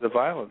 wow. The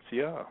violence,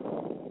 yeah.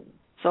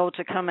 So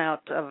to come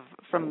out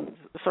from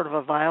sort of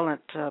a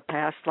violent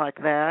past like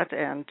that,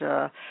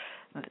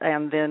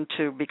 and then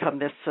to become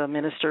this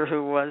minister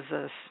who was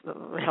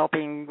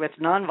helping with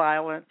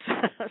nonviolent.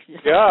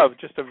 Yeah,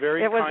 just a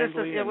very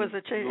kindly. It was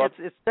a change.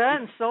 It's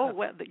done so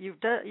well that you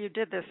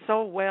did this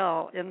so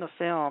well in the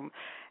film,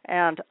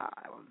 and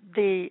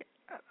the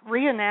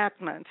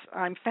reenactments.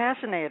 I'm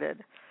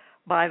fascinated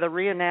by the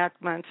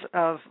reenactments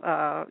of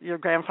your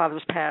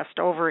grandfather's past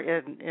over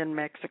in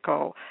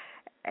Mexico.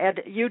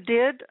 And you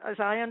did, as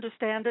I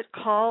understand it,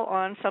 call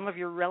on some of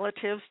your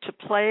relatives to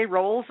play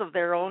roles of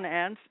their own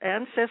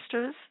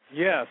ancestors.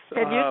 Yes.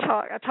 Can you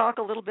talk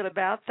a little bit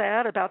about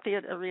that, about the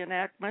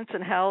reenactments,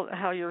 and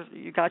how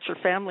you got your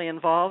family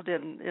involved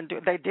in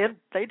they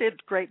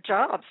did great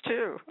jobs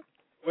too.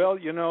 Well,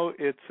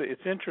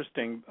 it's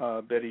interesting,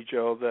 Betty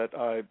Jo,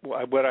 that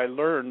what I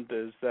learned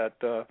is that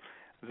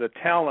the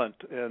talent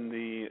and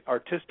the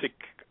artistic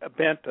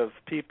bent of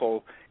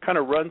people kind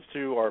of runs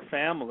through our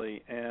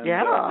family, and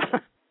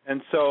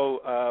and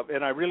so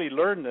and I really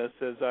learned this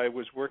as I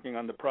was working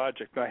on the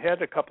project. I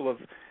had a couple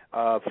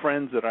of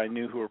friends that I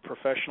knew who were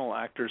professional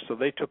actors, so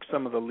they took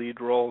some of the lead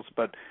roles,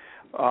 but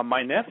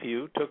my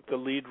nephew took the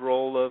lead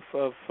role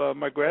of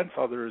my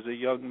grandfather as a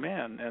young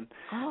man, and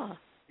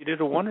he did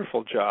a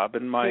wonderful job.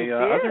 And my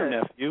other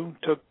nephew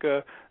took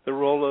the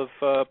role of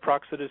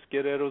Proxitus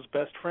Guerrero's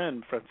best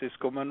friend,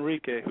 Francisco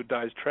Manrique, who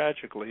dies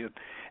tragically.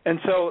 And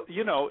so,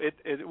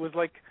 it was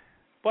like,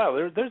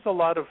 wow, there's a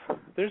lot of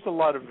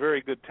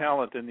very good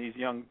talent in these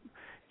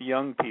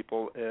young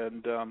people,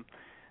 and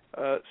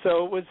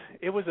so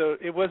it was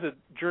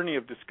a journey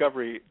of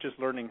discovery, just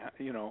learning,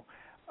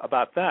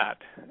 about that.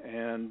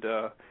 And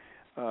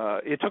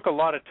it took a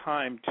lot of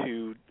time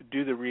to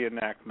do the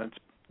reenactments,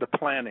 the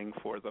planning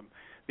for them.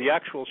 The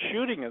actual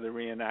shooting of the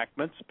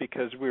reenactments,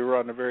 because we were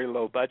on a very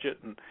low budget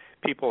and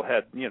people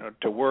had,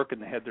 to work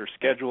and they had their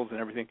schedules and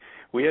everything,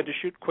 we had to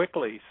shoot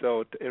quickly.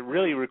 So it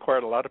really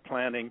required a lot of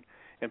planning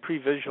and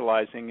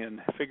pre-visualizing and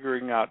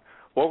figuring out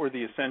what were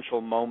the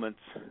essential moments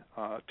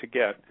to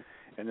get,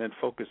 and then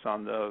focus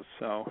on those.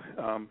 So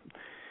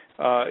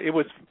it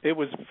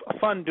was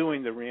fun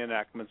doing the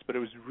reenactments, but it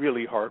was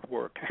really hard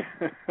work.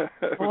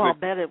 I'll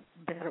bet it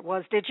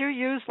was. Did you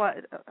use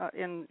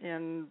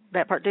in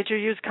that part? Did you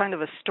use kind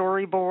of a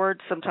storyboard?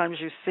 Sometimes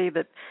you see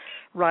that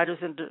writers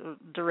and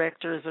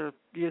directors are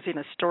using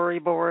a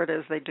storyboard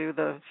as they do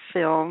the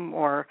film,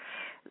 or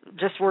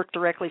just work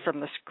directly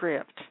from the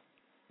script.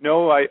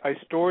 No, I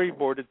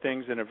storyboarded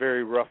things in a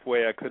very rough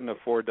way. I couldn't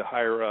afford to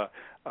hire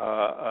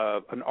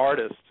an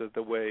artist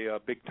the way a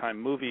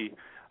big-time movie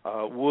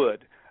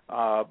would.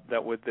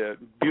 That would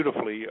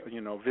beautifully,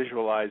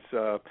 visualize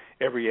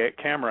every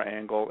camera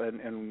angle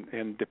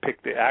and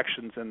depict the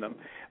actions in them.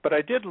 But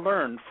I did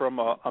learn from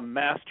a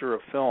master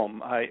of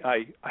film.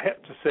 I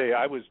have to say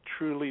I was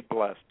truly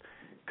blessed.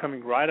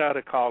 Coming right out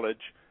of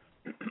college,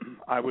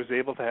 I was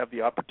able to have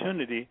the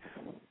opportunity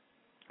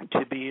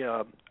to be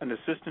an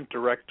assistant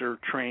director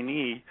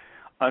trainee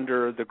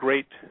under the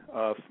great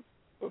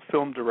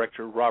film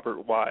director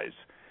Robert Wise.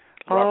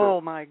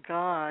 My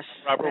gosh.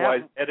 Robert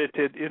Wise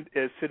edited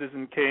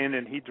Citizen Kane,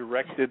 and he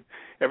directed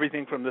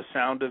everything from The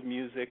Sound of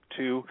Music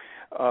to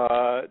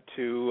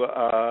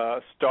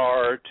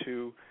Star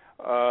to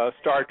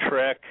Star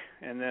Trek,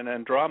 and then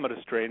Andromeda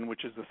Strain,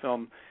 which is the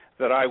film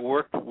that I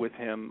worked with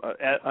him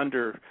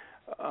under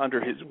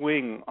his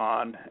wing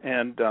on.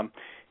 And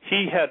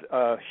he had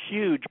a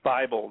huge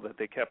Bible that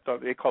they kept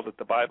on, they called it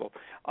the Bible,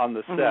 on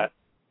the set,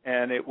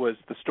 and it was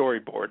the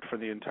storyboard for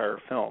the entire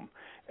film.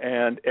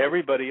 And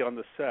everybody on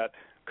the set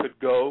could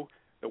go,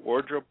 the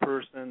wardrobe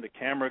person, the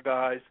camera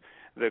guys,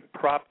 the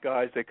prop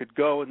guys, they could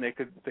go and they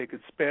could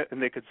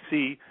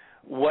see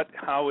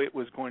how it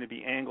was going to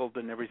be angled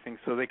and everything,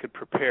 so they could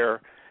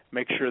prepare,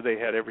 make sure they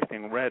had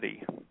everything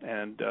ready.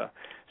 And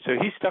so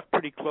he stuck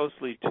pretty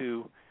closely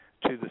to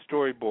to the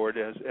storyboard,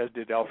 as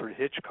did Alfred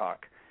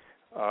Hitchcock,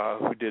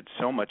 who did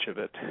so much of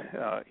it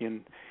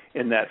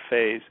in that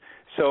phase.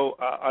 So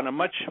on a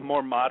much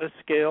more modest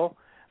scale,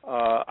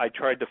 I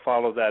tried to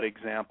follow that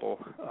example,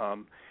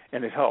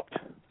 and it helped.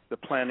 The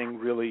planning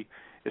really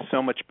is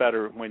so much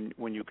better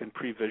when you can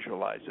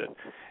pre-visualize it.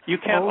 You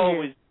can't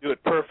always do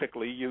it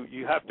perfectly.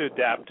 You have to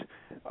adapt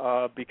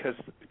because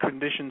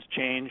conditions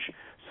change.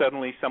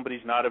 Suddenly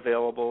somebody's not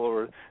available,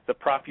 or the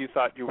prop you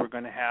thought you were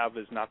going to have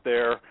is not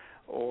there,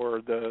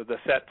 or the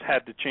sets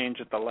had to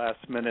change at the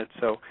last minute.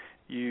 So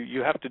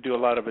you have to do a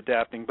lot of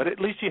adapting, but at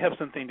least you have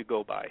something to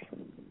go by.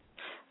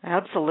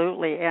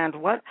 Absolutely. And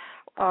what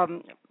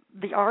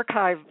the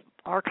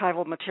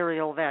archival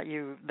material that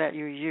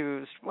you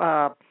used,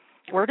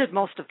 where did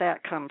most of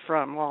that come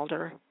from,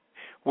 Walter?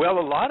 Well,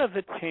 a lot of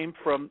it came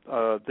from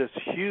this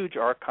huge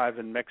archive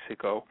in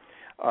Mexico,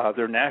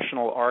 their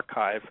national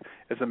archive.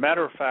 As a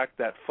matter of fact,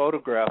 that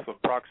photograph of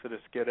Praxedis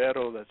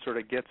Guerrero that sort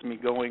of gets me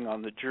going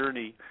on the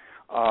journey,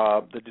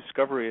 the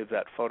discovery of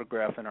that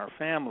photograph in our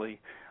family,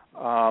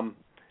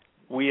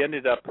 we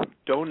ended up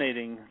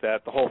donating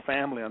that, the whole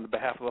family, on the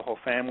behalf of the whole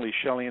family.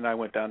 Shelley and I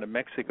went down to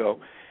Mexico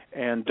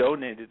and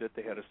donated it.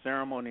 They had a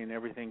ceremony and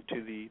everything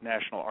to the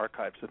National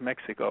Archives of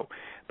Mexico.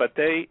 But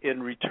they,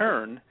 in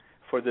return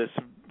for this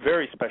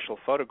very special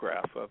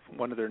photograph of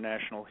one of their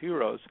national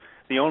heroes,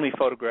 the only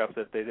photograph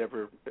that they'd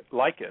ever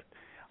like it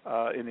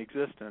in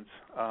existence,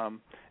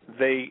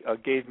 they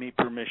gave me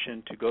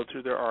permission to go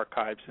through their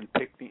archives and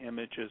pick the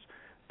images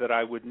that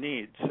I would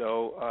need.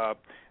 So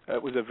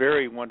it was a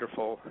very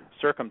wonderful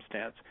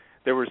circumstance.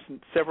 There were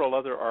several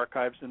other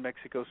archives in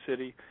Mexico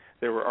City.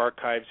 There were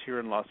archives here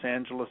in Los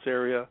Angeles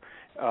area.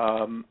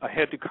 I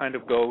had to kind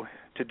of go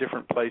to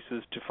different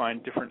places to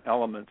find different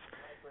elements.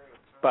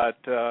 But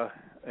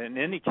in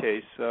any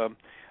case,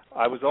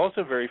 I was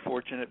also very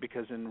fortunate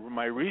because in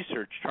my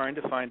research, trying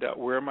to find out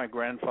where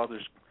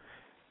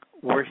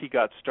he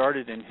got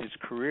started in his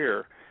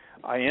career,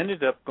 I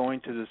ended up going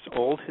to this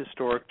old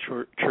historic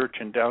church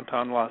in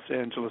downtown Los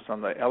Angeles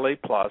on the LA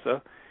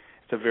Plaza.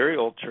 It's a very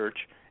old church,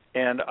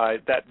 and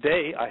that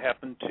day I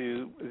happened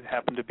to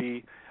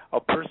be a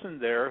person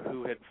there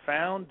who had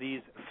found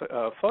these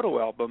photo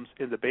albums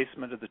in the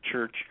basement of the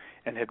church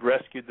and had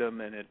rescued them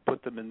and had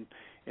put them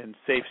in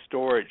safe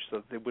storage so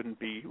that they wouldn't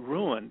be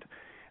ruined.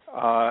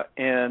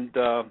 And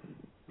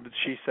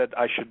she said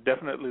I should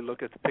definitely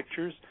look at the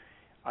pictures.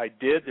 I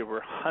did. There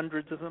were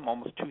hundreds of them,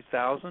 almost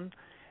 2,000.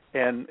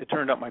 And it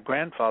turned out my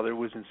grandfather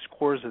was in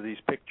scores of these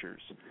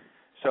pictures.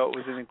 So it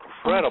was an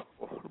incredible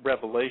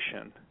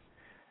revelation.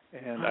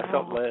 And I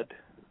felt led.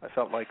 I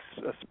felt like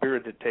a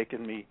spirit had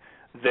taken me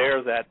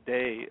there that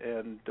day.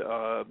 And,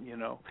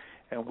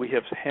 and we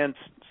have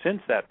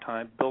since that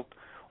time built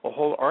a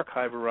whole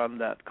archive around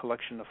that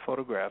collection of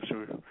photographs.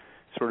 We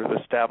sort of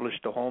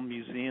established a whole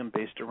museum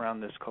based around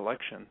this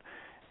collection.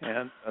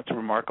 And that's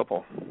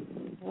remarkable.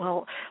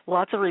 Well,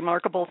 lots of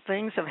remarkable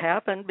things have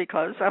happened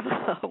because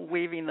of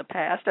weaving the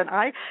past, and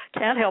I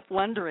can't help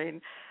wondering.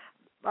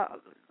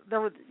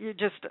 You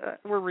just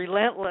were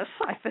relentless,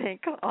 I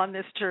think, on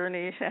this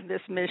journey and this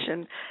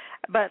mission.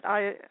 But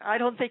I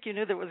don't think you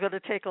knew that it was going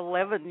to take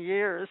 11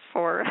 years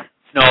for.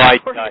 No, I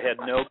had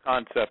no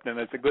concept, and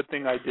it's a good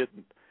thing I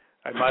didn't.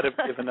 I might have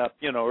given up.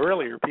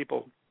 Earlier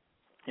people,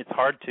 it's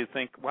hard to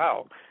think,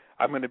 wow,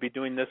 I'm going to be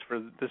doing this for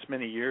this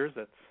many years.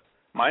 That's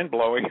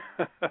mind-blowing.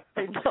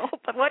 I know,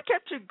 but what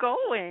kept you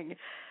going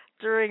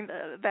during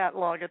that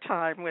long a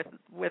time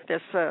with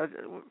this?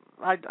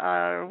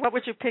 What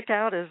would you pick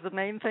out as the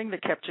main thing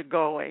that kept you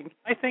going?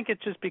 I think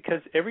it's just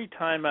because every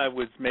time I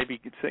was maybe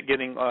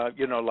getting,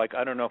 like,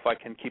 I don't know if I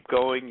can keep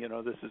going.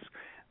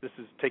 This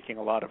is taking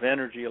a lot of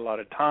energy, a lot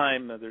of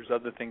time. There's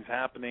other things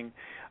happening.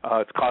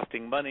 It's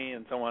costing money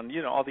and so on.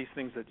 All these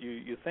things that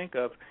you think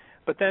of.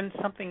 But then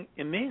something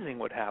amazing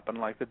would happen,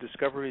 like the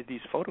discovery of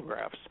these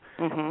photographs.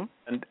 Mm-hmm.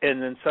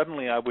 And then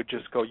suddenly I would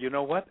just go, you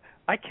know what?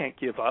 I can't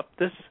give up.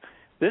 This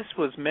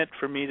was meant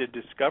for me to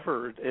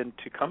discover and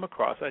to come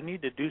across. I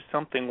need to do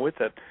something with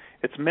it.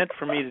 It's meant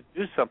for me to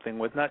do something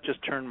with, not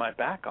just turn my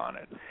back on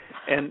it.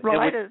 And it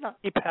would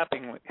keep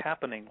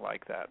happening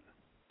like that.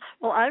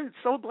 Well, I'm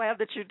so glad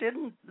that you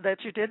didn't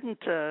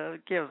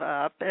give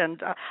up.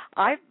 And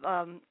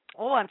I'm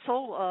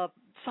so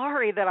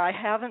sorry that I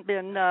haven't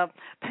been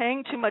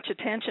paying too much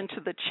attention to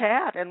the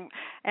chat,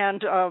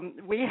 and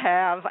we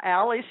have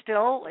Allie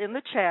still in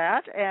the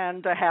chat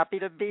and happy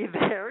to be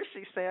there,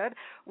 she said.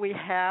 We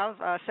have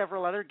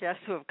several other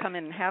guests who have come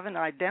in and haven't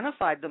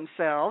identified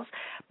themselves,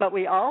 but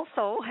we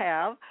also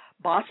have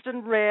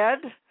Boston Red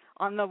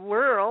on the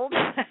world,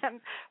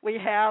 and we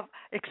have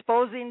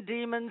Exposing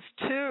Demons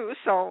too.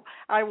 So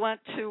I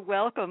want to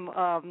welcome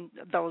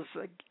those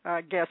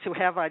guests who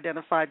have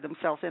identified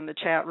themselves in the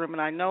chat room,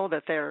 and I know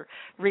that they're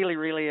really,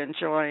 really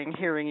enjoying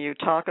hearing you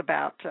talk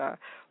about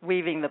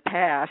weaving the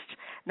past.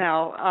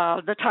 Now,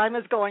 the time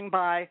is going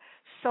by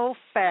so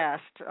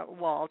fast,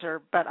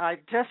 Walter, but I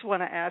just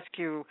want to ask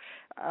you,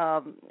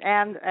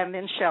 and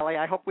then Shelley,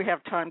 I hope we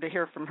have time to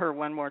hear from her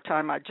one more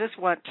time. I just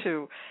want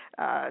to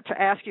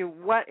ask you,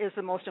 what is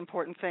the most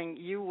important thing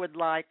you would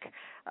like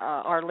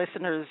our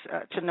listeners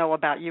to know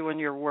about you and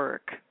your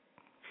work?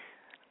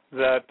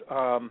 That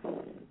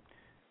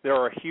there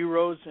are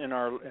heroes in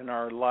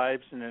our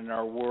lives and in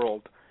our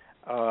world,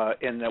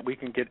 and that we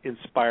can get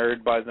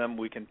inspired by them.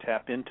 We can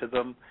tap into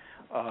them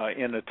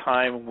in a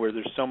time where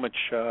there's so much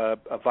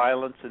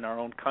violence in our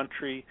own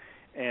country,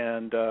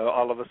 and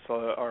all of us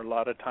are a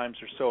lot of times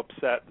are so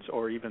upset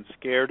or even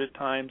scared at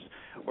times,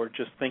 or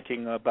just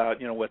thinking about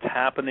what's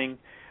happening,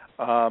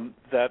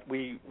 that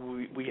we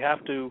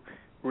have to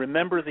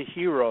remember the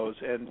heroes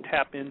and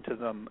tap into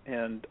them,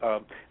 and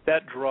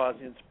that draws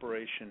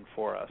inspiration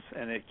for us,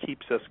 and it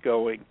keeps us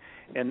going.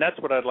 And that's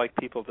what I'd like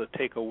people to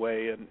take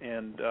away,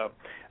 and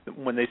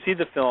when they see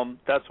the film,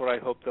 that's what I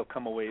hope they'll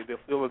come away. They'll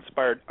feel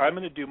inspired. I'm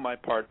going to do my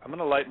part. I'm going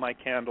to light my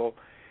candle,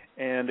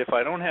 and if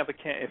I don't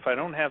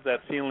have that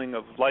feeling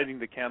of lighting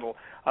the candle,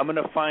 I'm going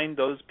to find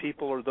those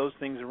people or those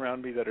things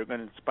around me that are going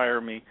to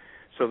inspire me,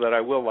 so that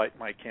I will light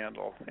my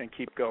candle and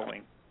keep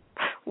going.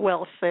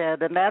 Well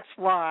said, and that's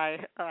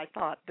why I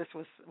thought this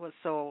was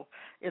so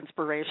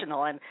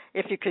inspirational. And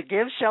if you could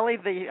give Shelley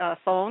the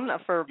phone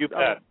for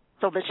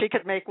so that she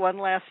could make one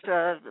last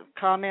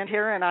comment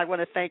here, and I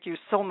want to thank you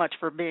so much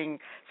for being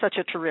such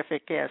a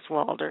terrific guest,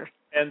 Walter.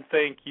 And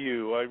thank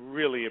you. I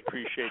really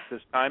appreciate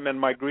this time, and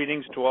my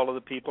greetings to all of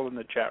the people in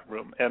the chat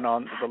room and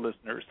on the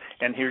listeners.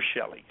 And here's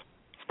Shelley.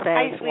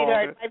 Thanks, Hi,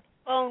 sweetheart. Walter. My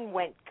phone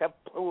went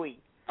kapooey.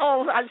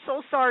 Oh, I'm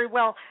so sorry.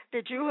 Well,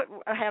 did you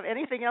have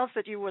anything else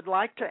that you would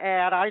like to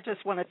add? I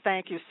just want to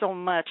thank you so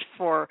much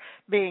for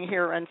being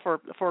here and for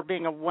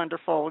being a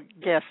wonderful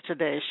guest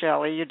today,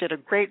 Shelley. You did a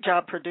great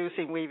job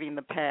producing Weaving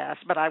the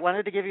Past, but I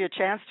wanted to give you a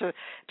chance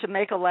to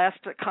make a last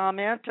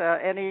comment,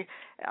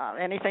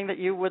 anything that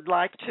you would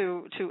like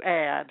to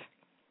add.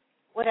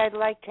 What I'd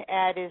like to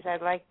add is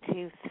I'd like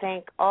to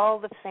thank all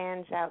the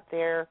fans out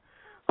there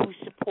who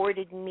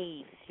supported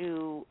me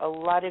through a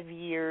lot of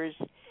years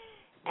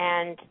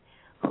and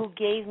who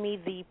gave me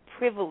the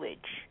privilege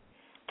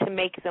to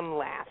make them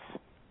laugh.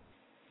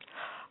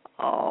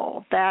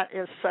 Oh, that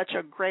is such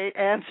a great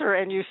answer,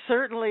 and you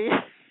certainly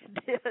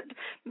did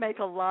make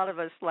a lot of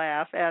us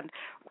laugh. And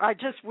I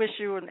just wish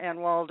you and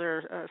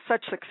Walter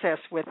such success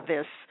with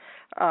this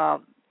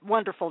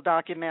wonderful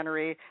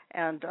documentary,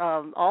 and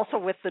also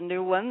with the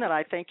new one that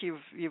I think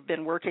you've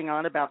been working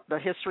on about the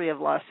history of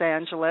Los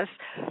Angeles.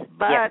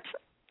 But yes.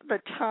 The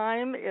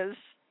time is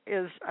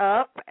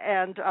up,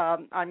 and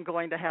I'm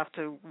going to have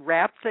to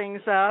wrap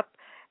things up.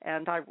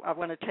 And I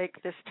want to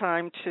take this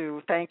time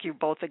to thank you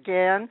both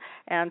again,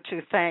 and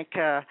to thank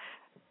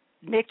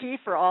Nikki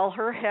for all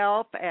her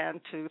help, and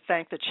to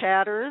thank the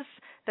chatters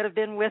that have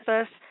been with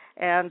us,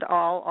 and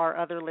all our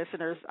other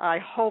listeners. I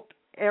hope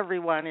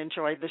everyone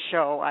enjoyed the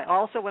show. I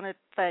also want to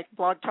thank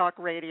Blog Talk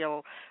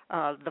Radio,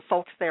 the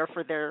folks there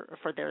for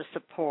their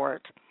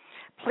support.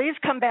 Please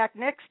come back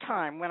next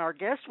time when our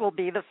guest will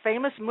be the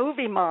famous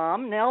movie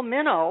mom, Nell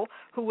Minow,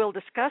 who will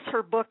discuss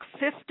her book,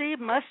 50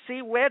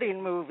 Must-See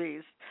Wedding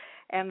Movies.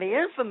 And the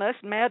infamous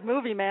Mad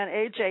Movie Man,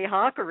 A.J.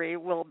 Hockery,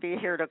 will be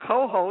here to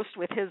co-host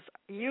with his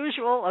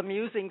usual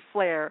amusing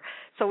flair.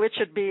 So it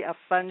should be a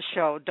fun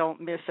show. Don't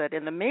miss it.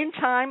 In the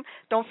meantime,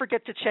 don't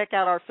forget to check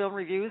out our film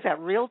reviews at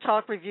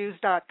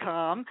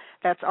realtalkreviews.com.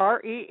 That's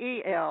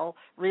REEL,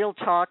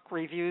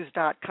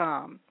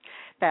 realtalkreviews.com.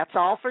 That's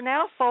all for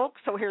now, folks.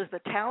 So here's the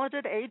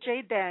talented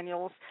A.J.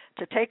 Daniels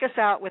to take us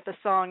out with the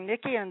song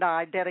Nikki and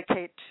I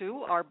dedicate to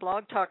our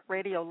Blog Talk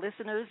Radio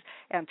listeners,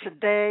 and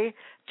today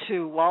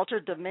to Walter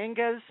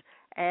Dominguez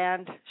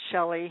and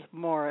Shelley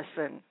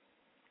Morrison.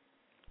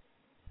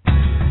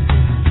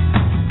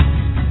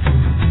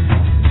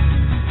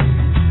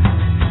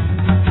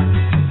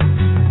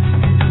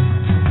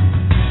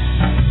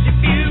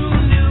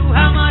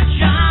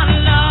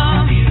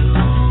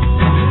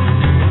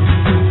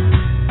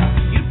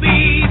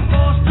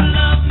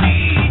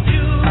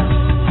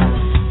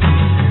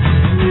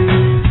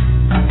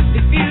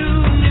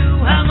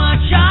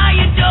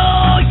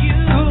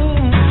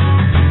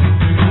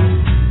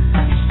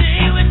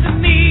 Stay with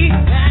me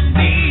and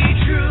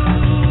be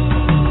true.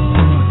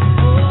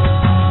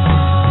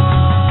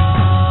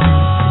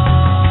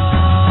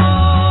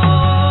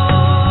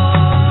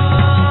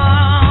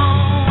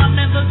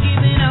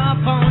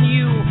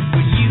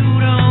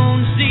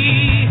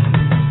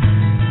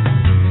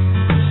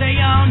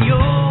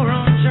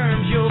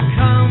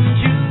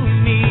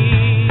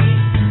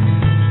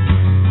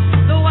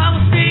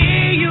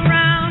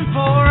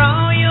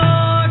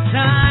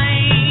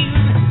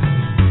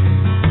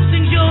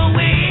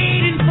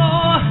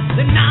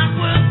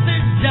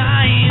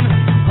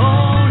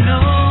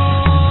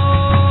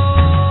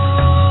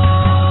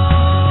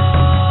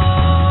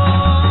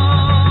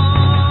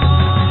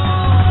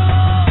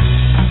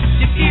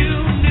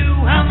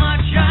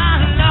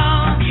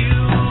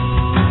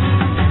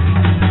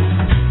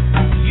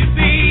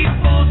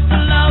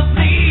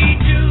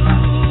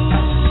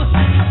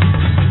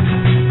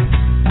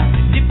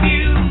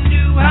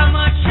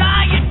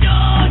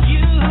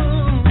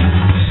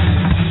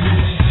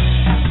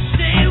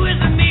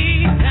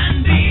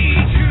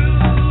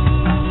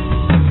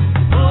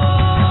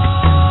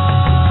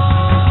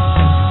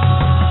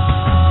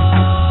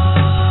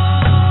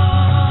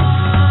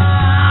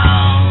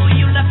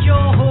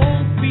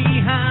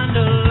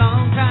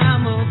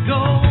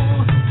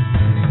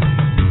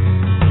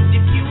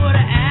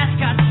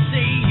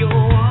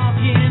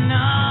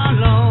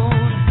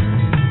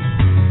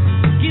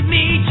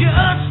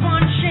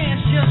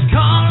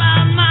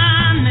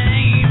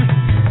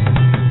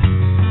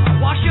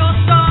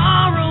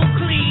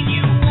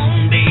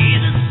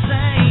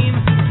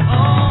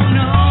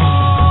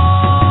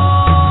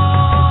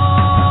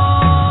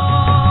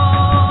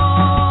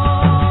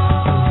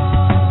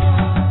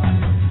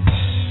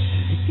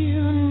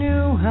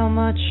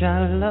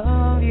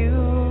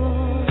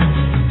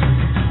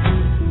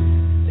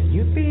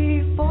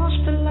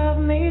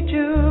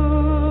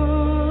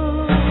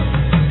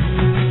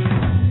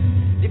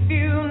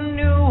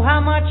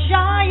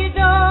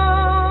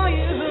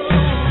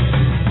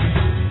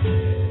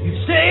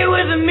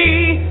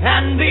 me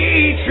and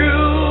be true.